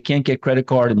because they can't get credit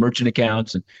card and merchant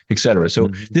accounts and et cetera. So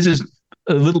this is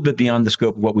a little bit beyond the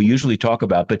scope of what we usually talk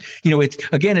about. But,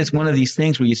 it's one of these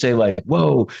things where you say like,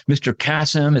 whoa, Mr.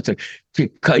 Qasim, it's a,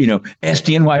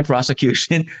 SDNY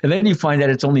prosecution. And then you find that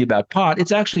it's only about pot.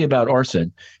 It's actually about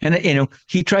arson. And,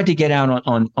 he tried to get out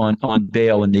on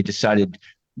bail, and they decided,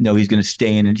 no, he's going to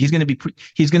stay in, and he's going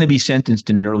to be sentenced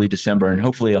in early December. And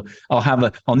hopefully I'll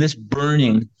have on this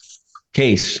burning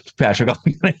case, Patrick,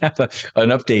 I'm going to have an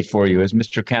update for you as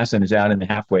Mr. Qasim is out in the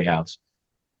halfway house.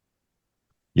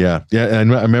 Yeah, yeah,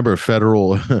 and I remember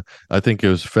federal. I think it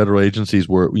was federal agencies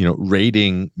were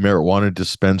raiding marijuana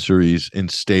dispensaries in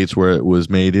states where it was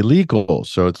made illegal.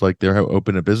 So it's like they're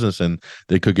open a business and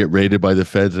they could get raided by the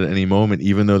feds at any moment,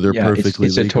 even though they're Yeah, perfectly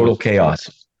it's a legal. total chaos.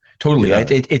 Totally. Yeah.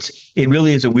 It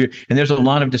really is a weird, and there's a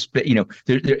lot of it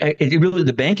really,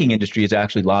 the banking industry is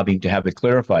actually lobbying to have it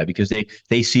clarified because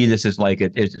they see this as like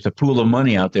it's a pool of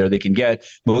money out there they can get.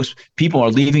 Most people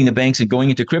are leaving the banks and going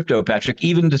into crypto, Patrick,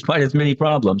 even despite its many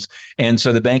problems. And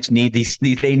so the banks need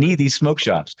they need these smoke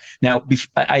shops. Now,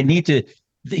 I need to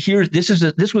here. This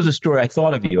was a story I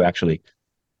thought of you actually.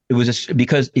 It was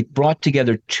because it brought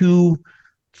together two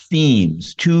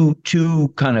themes,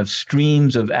 two kind of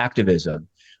streams of activism.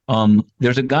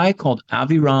 There's a guy called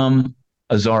Aviram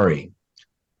Azari.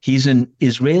 He's an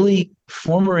Israeli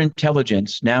former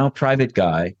intelligence, now private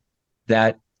guy,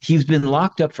 that he's been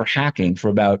locked up for hacking for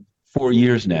about 4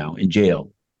 years now in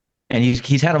jail. And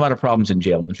he's had a lot of problems in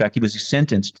jail. In fact, he was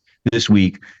sentenced this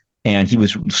week and he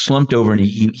was slumped over and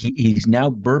he's now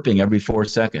burping every 4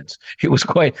 seconds. It was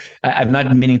quite, I'm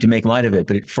not meaning to make light of it,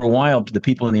 but for a while, the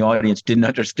people in the audience didn't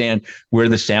understand where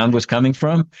the sound was coming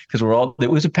from because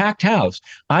it was a packed house.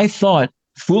 I thought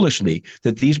foolishly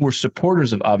that these were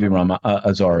supporters of Aviram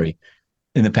Azari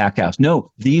in the packed house.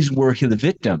 No, these were the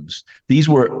victims. These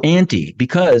were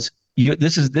because you're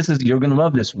going to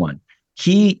love this one.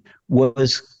 He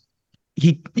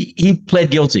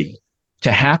pled guilty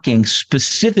to hacking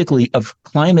specifically of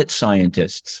climate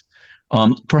scientists,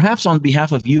 perhaps on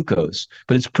behalf of UCOs,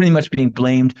 but it's pretty much being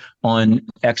blamed on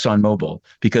ExxonMobil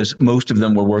because most of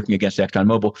them were working against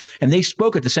ExxonMobil. And they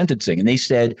spoke at the sentencing and they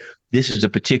said, this is a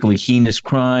particularly heinous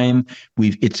crime.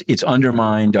 It's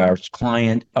undermined our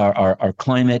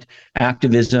climate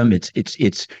activism.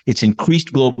 It's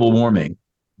increased global warming.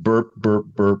 Burp, burp,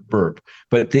 burp, burp.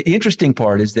 But the interesting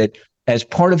part is that as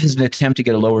part of his attempt to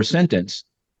get a lower sentence,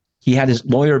 he had his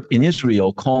lawyer in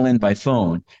Israel call in by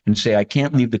phone and say, I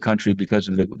can't leave the country because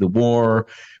of the war.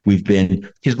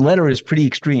 His letter is pretty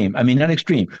extreme. I mean, not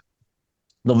extreme.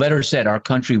 The letter said our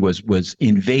country was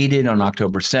invaded on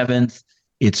October 7th.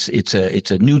 It's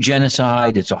a new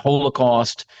genocide. It's a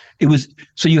Holocaust.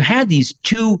 So you had these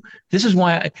two. This is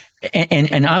why, and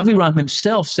Aviram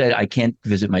himself said, I can't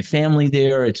visit my family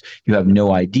there. You have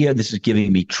no idea. This is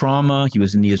giving me trauma. He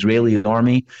was in the Israeli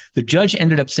army. The judge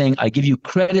ended up saying, I give you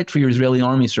credit for your Israeli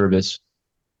army service,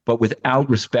 but without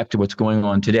respect to what's going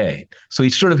on today. So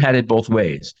he sort of had it both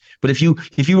ways. But if you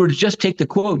were to just take the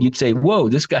quote, you'd say, whoa,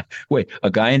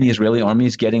 a guy in the Israeli army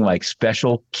is getting like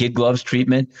special kid gloves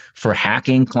treatment for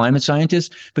hacking climate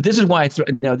scientists. But this is why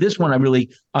now this one I'm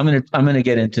going to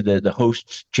get into the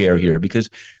host's chair here, because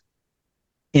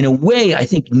in a way, I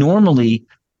think normally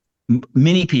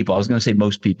many people, I was going to say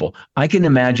most people, I can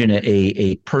imagine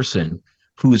a person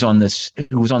who's on the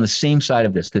same side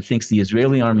of this, that thinks the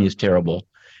Israeli army is terrible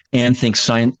and thinks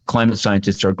climate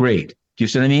scientists are great. Do you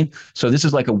see what I mean? So this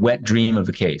is like a wet dream of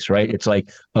a case, right? It's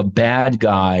like a bad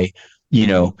guy,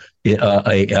 an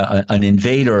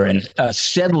invader and a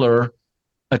settler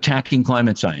attacking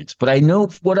climate science. But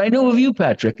what I know of you,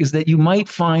 Patrick, is that you might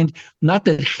find not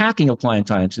that hacking of climate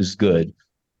science is good,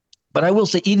 but I will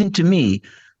say, even to me,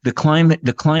 the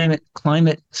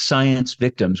climate science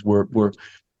victims were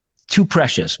too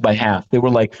precious by half. They were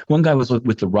like, one guy was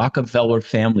with the Rockefeller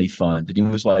Family Fund, and he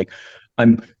was like,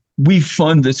 we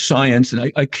fund this science,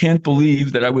 and I can't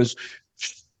believe that I was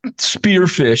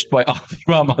spearfished by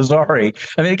Aviram Azari.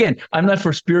 I mean, again, I'm not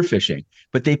for spearfishing,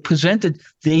 but they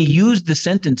used the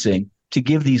sentencing to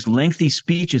give these lengthy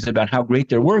speeches about how great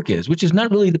their work is, which is not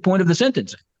really the point of the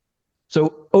sentencing.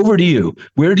 So over to you.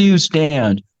 Where do you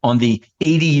stand on the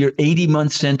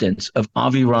 80-month sentence of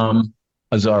Aviram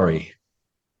Azari?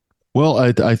 Well,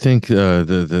 I think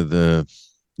the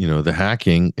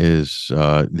hacking is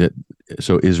that,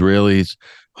 so Israelis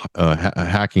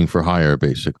hacking for hire,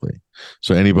 basically.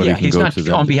 So anybody can go to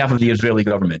them on behalf of the Israeli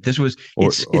government.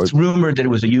 It's rumored that it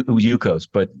was UCOS,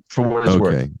 but for what it's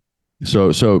worth.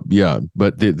 So yeah,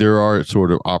 but there are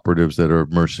sort of operatives that are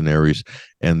mercenaries,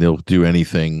 and they'll do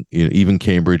anything. Even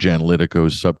Cambridge Analytica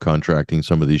is subcontracting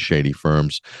some of these shady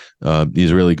firms. The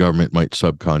Israeli government might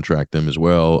subcontract them as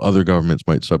well. Other governments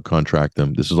might subcontract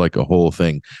them. This is like a whole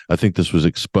thing. I think this was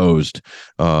exposed.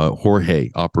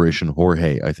 Operation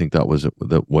Jorge. I think that was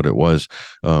what it was.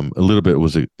 A little bit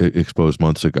was exposed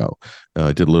months ago.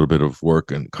 I did a little bit of work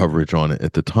and coverage on it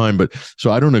at the time. But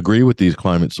so I don't agree with these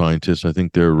climate scientists. I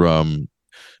think they're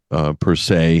per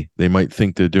se, they might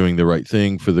think they're doing the right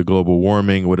thing for the global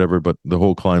warming, whatever, but the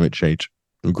whole climate change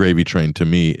gravy train to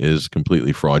me is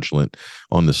completely fraudulent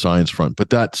on the science front. But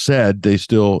that said, they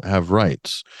still have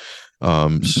rights.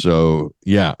 So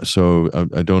yeah, so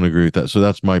I don't agree with that. So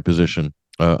that's my position.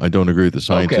 I don't agree with the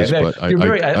scientists, Okay, but I are you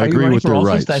agree running with for their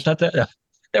office? rights. I thought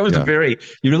that was a very,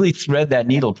 you really thread that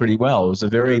needle pretty well. It was a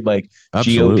very like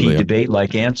Absolutely. GOP debate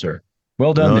like answer.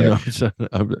 Well done No,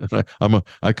 there. no,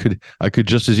 I could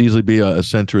just as easily be a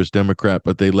centrist Democrat,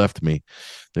 but they left me.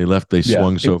 They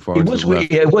swung so far it to was the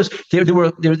left. it was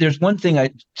there's one thing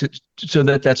so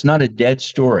that's not a dead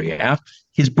story.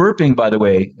 His burping, by the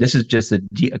way, this is just a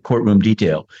courtroom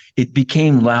detail. It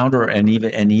became louder and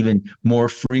even more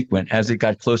frequent as it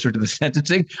got closer to the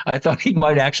sentencing. I thought he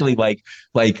might actually like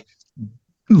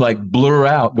blur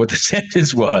out what the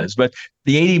sentence was, but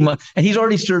the 80 months, and he's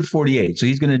already served 48, so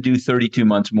he's going to do 32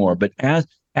 months more. But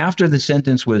after the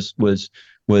sentence was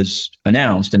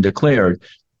announced and declared,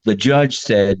 the judge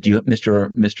said, "Do you,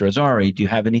 Mr. Azari, do you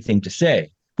have anything to say?"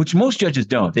 Which most judges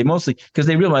don't. They mostly, because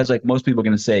they realize like most people are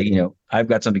going to say, I've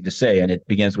got something to say, and it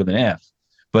begins with an F.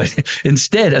 But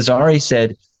instead, Azari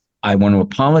said, "I want to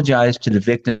apologize to the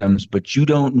victims, but you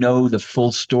don't know the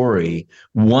full story.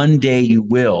 One day you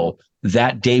will.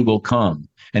 That day will come."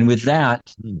 And with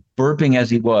that, burping as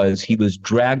he was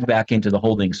dragged back into the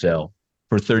holding cell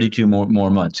for 32 more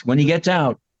months. When he gets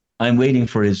out, I'm waiting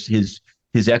for his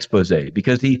expose,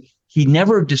 because he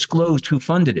never disclosed who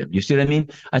funded him. You see what I mean?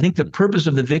 I think the purpose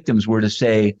of the victims were to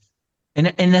say, and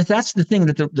that's the thing,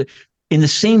 that in the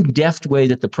same deft way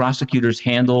that the prosecutors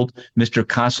handled Mr.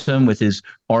 Qassem with his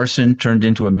arson turned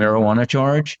into a marijuana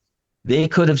charge, they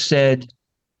could have said,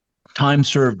 "Time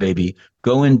served, baby.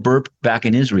 Go and burp back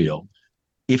in Israel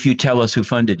if you tell us who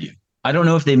funded you." I don't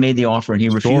know if they made the offer and he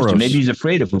refused to. Maybe he's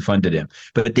afraid of who funded him,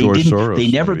 but they didn't. Soros, they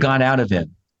never got out of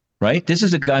him. Right? This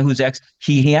is a guy who's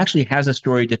he actually has a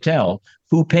story to tell.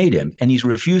 Who paid him? And he's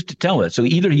refused to tell it. So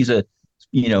either he's a,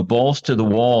 balls to the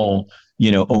wall,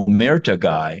 omerta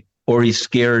guy, or he's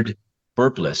scared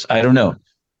burpless. I don't know.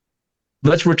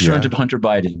 Let's return to Hunter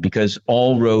Biden, because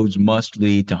all roads must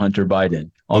lead to Hunter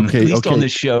Biden. At least on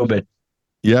this show, but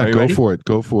go ready? For it.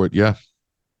 Go for it. Yeah.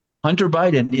 Hunter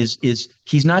Biden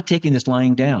he's not taking this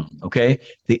lying down. Okay.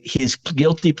 His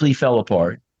guilty plea fell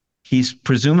apart. He's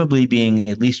presumably being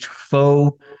at least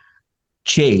faux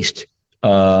chased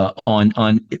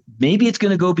on maybe it's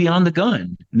going to go beyond the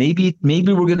gun. Maybe we're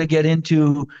going to get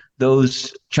into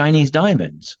those Chinese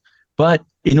diamonds. But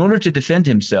in order to defend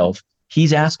himself,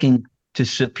 he's asking to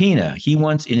subpoena. He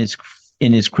wants in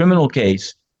his criminal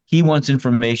case, he wants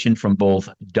information from both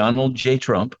Donald J.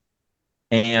 Trump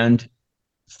and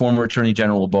former Attorney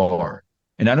General Barr.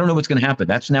 And I don't know what's going to happen.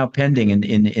 That's now pending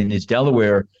in his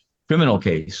Delaware criminal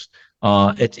case.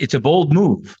 It's a bold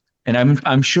move, and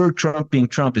I'm sure Trump, being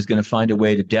Trump, is going to find a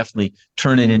way to definitely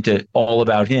turn it into all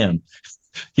about him.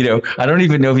 I don't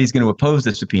even know if he's going to oppose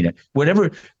the subpoena.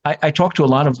 Whatever. I talk to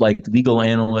a lot of like legal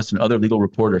analysts and other legal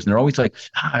reporters, and they're always like,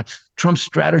 Trump's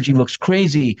strategy looks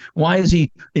crazy. Why is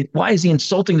he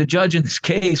insulting the judge in this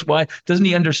case? Why doesn't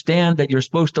he understand that you're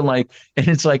supposed to like? And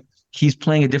it's like, he's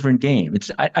playing a different game.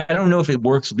 I don't know if it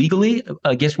works legally.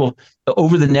 I guess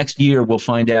over the next year, we'll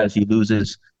find out if he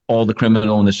loses all the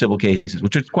criminal and the civil cases,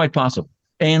 which is quite possible,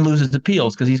 and loses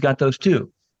appeals, because he's got those too.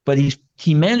 But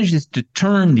he manages to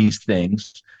turn these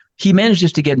things. He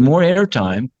manages to get more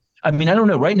airtime. I mean, I don't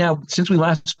know. Right now, since we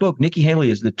last spoke, Nikki Haley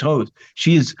is the toast.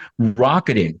 She is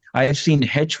rocketing. I have seen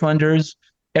hedge funders.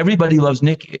 Everybody loves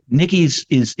Nikki. Nikki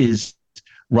is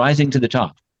rising to the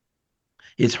top.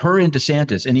 It's her and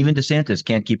DeSantis, and even DeSantis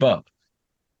can't keep up.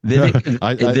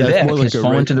 Vivek has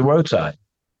fallen to the roadside.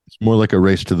 It's more like a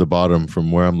race to the bottom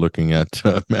from where I'm looking at.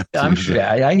 I'm sure.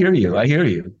 I hear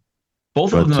you.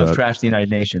 Both of them have trashed the United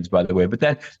Nations, by the way. But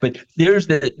there's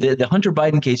the Hunter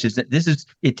Biden cases. That this is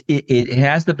it. It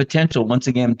has the potential once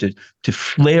again to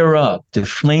flare up, to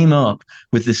flame up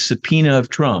with the subpoena of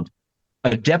Trump,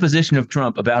 a deposition of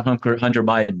Trump about Hunter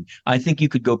Biden. I think you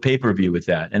could go pay-per-view with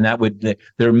that, and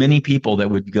there are many people that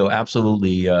would go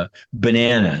absolutely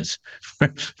bananas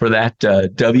for that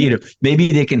W. Maybe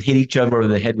they can hit each other over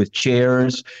the head with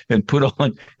chairs and put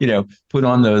on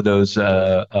those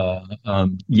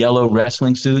yellow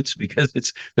wrestling suits,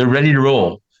 because they're ready to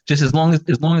roll. Just as long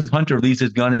as Hunter leaves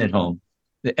his gun at home,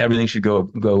 everything should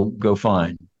go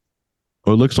fine.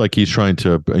 Well, it looks like he's trying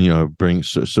to,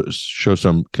 show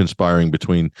some conspiring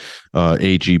between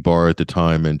AG Barr at the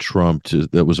time and Trump.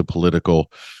 That was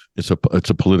it's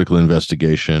a political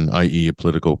investigation, i.e., a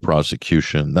political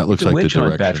prosecution. That looks like the direction.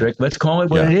 Hunt, Patrick. Let's call it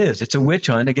what it is. It's a witch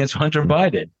hunt against Hunter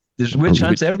Biden. There's witch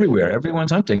hunts everywhere.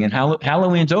 Everyone's hunting, and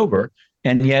Halloween's over,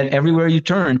 and yet everywhere you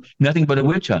turn, nothing but a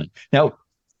witch hunt. Now,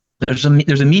 there's a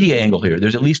media angle here.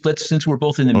 There's at least since we're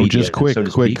both in the media. Just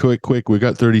quick. We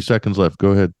got 30 seconds left.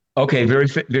 Go ahead. Okay, very,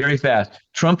 very fast.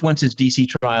 Trump wants his D.C.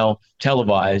 trial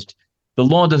televised. The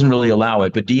law doesn't really allow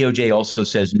it, but DOJ also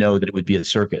says no, that it would be a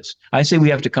circus. I say we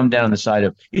have to come down on the side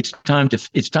of it's time to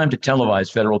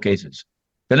televise federal cases.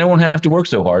 Then I won't have to work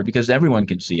so hard because everyone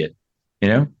can see it, you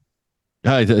know?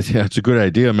 Yeah, it's a good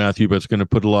idea, Matthew, but it's going to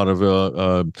put a lot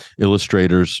of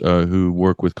illustrators who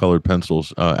work with colored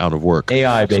pencils out of work.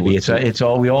 AI, baby. It's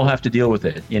all, we all have to deal with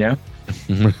it, you know?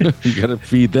 You got to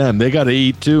feed them. They got to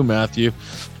eat too, Matthew.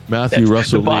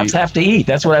 Russell the bots have to eat.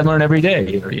 That's what I learn every day.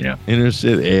 You know,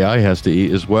 AI has to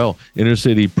eat as well. Inner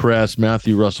City Press,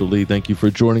 Matthew Russell Lee. Thank you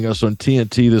for joining us on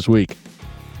TNT this week.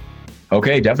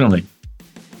 Okay, definitely.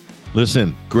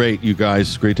 Listen, great, you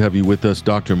guys. Great to have you with us.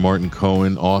 Dr. Martin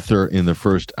Cohen, author in the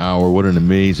first hour. What an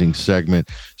amazing segment.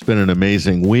 It's been an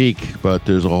amazing week, but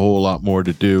there's a whole lot more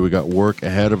to do. We got work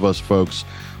ahead of us, folks.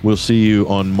 We'll see you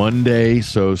on Monday,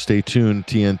 so stay tuned,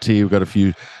 TNT. We've got a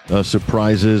few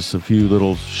surprises, a few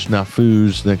little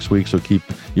snafus next week, so keep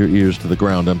your ears to the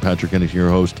ground. I'm Patrick Henningsen, your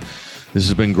host. This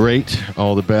has been great.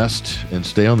 All the best, and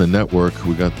stay on the network.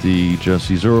 We got the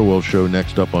Jesse Zerwell Show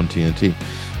next up on TNT.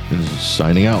 And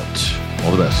signing out.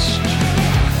 All the best.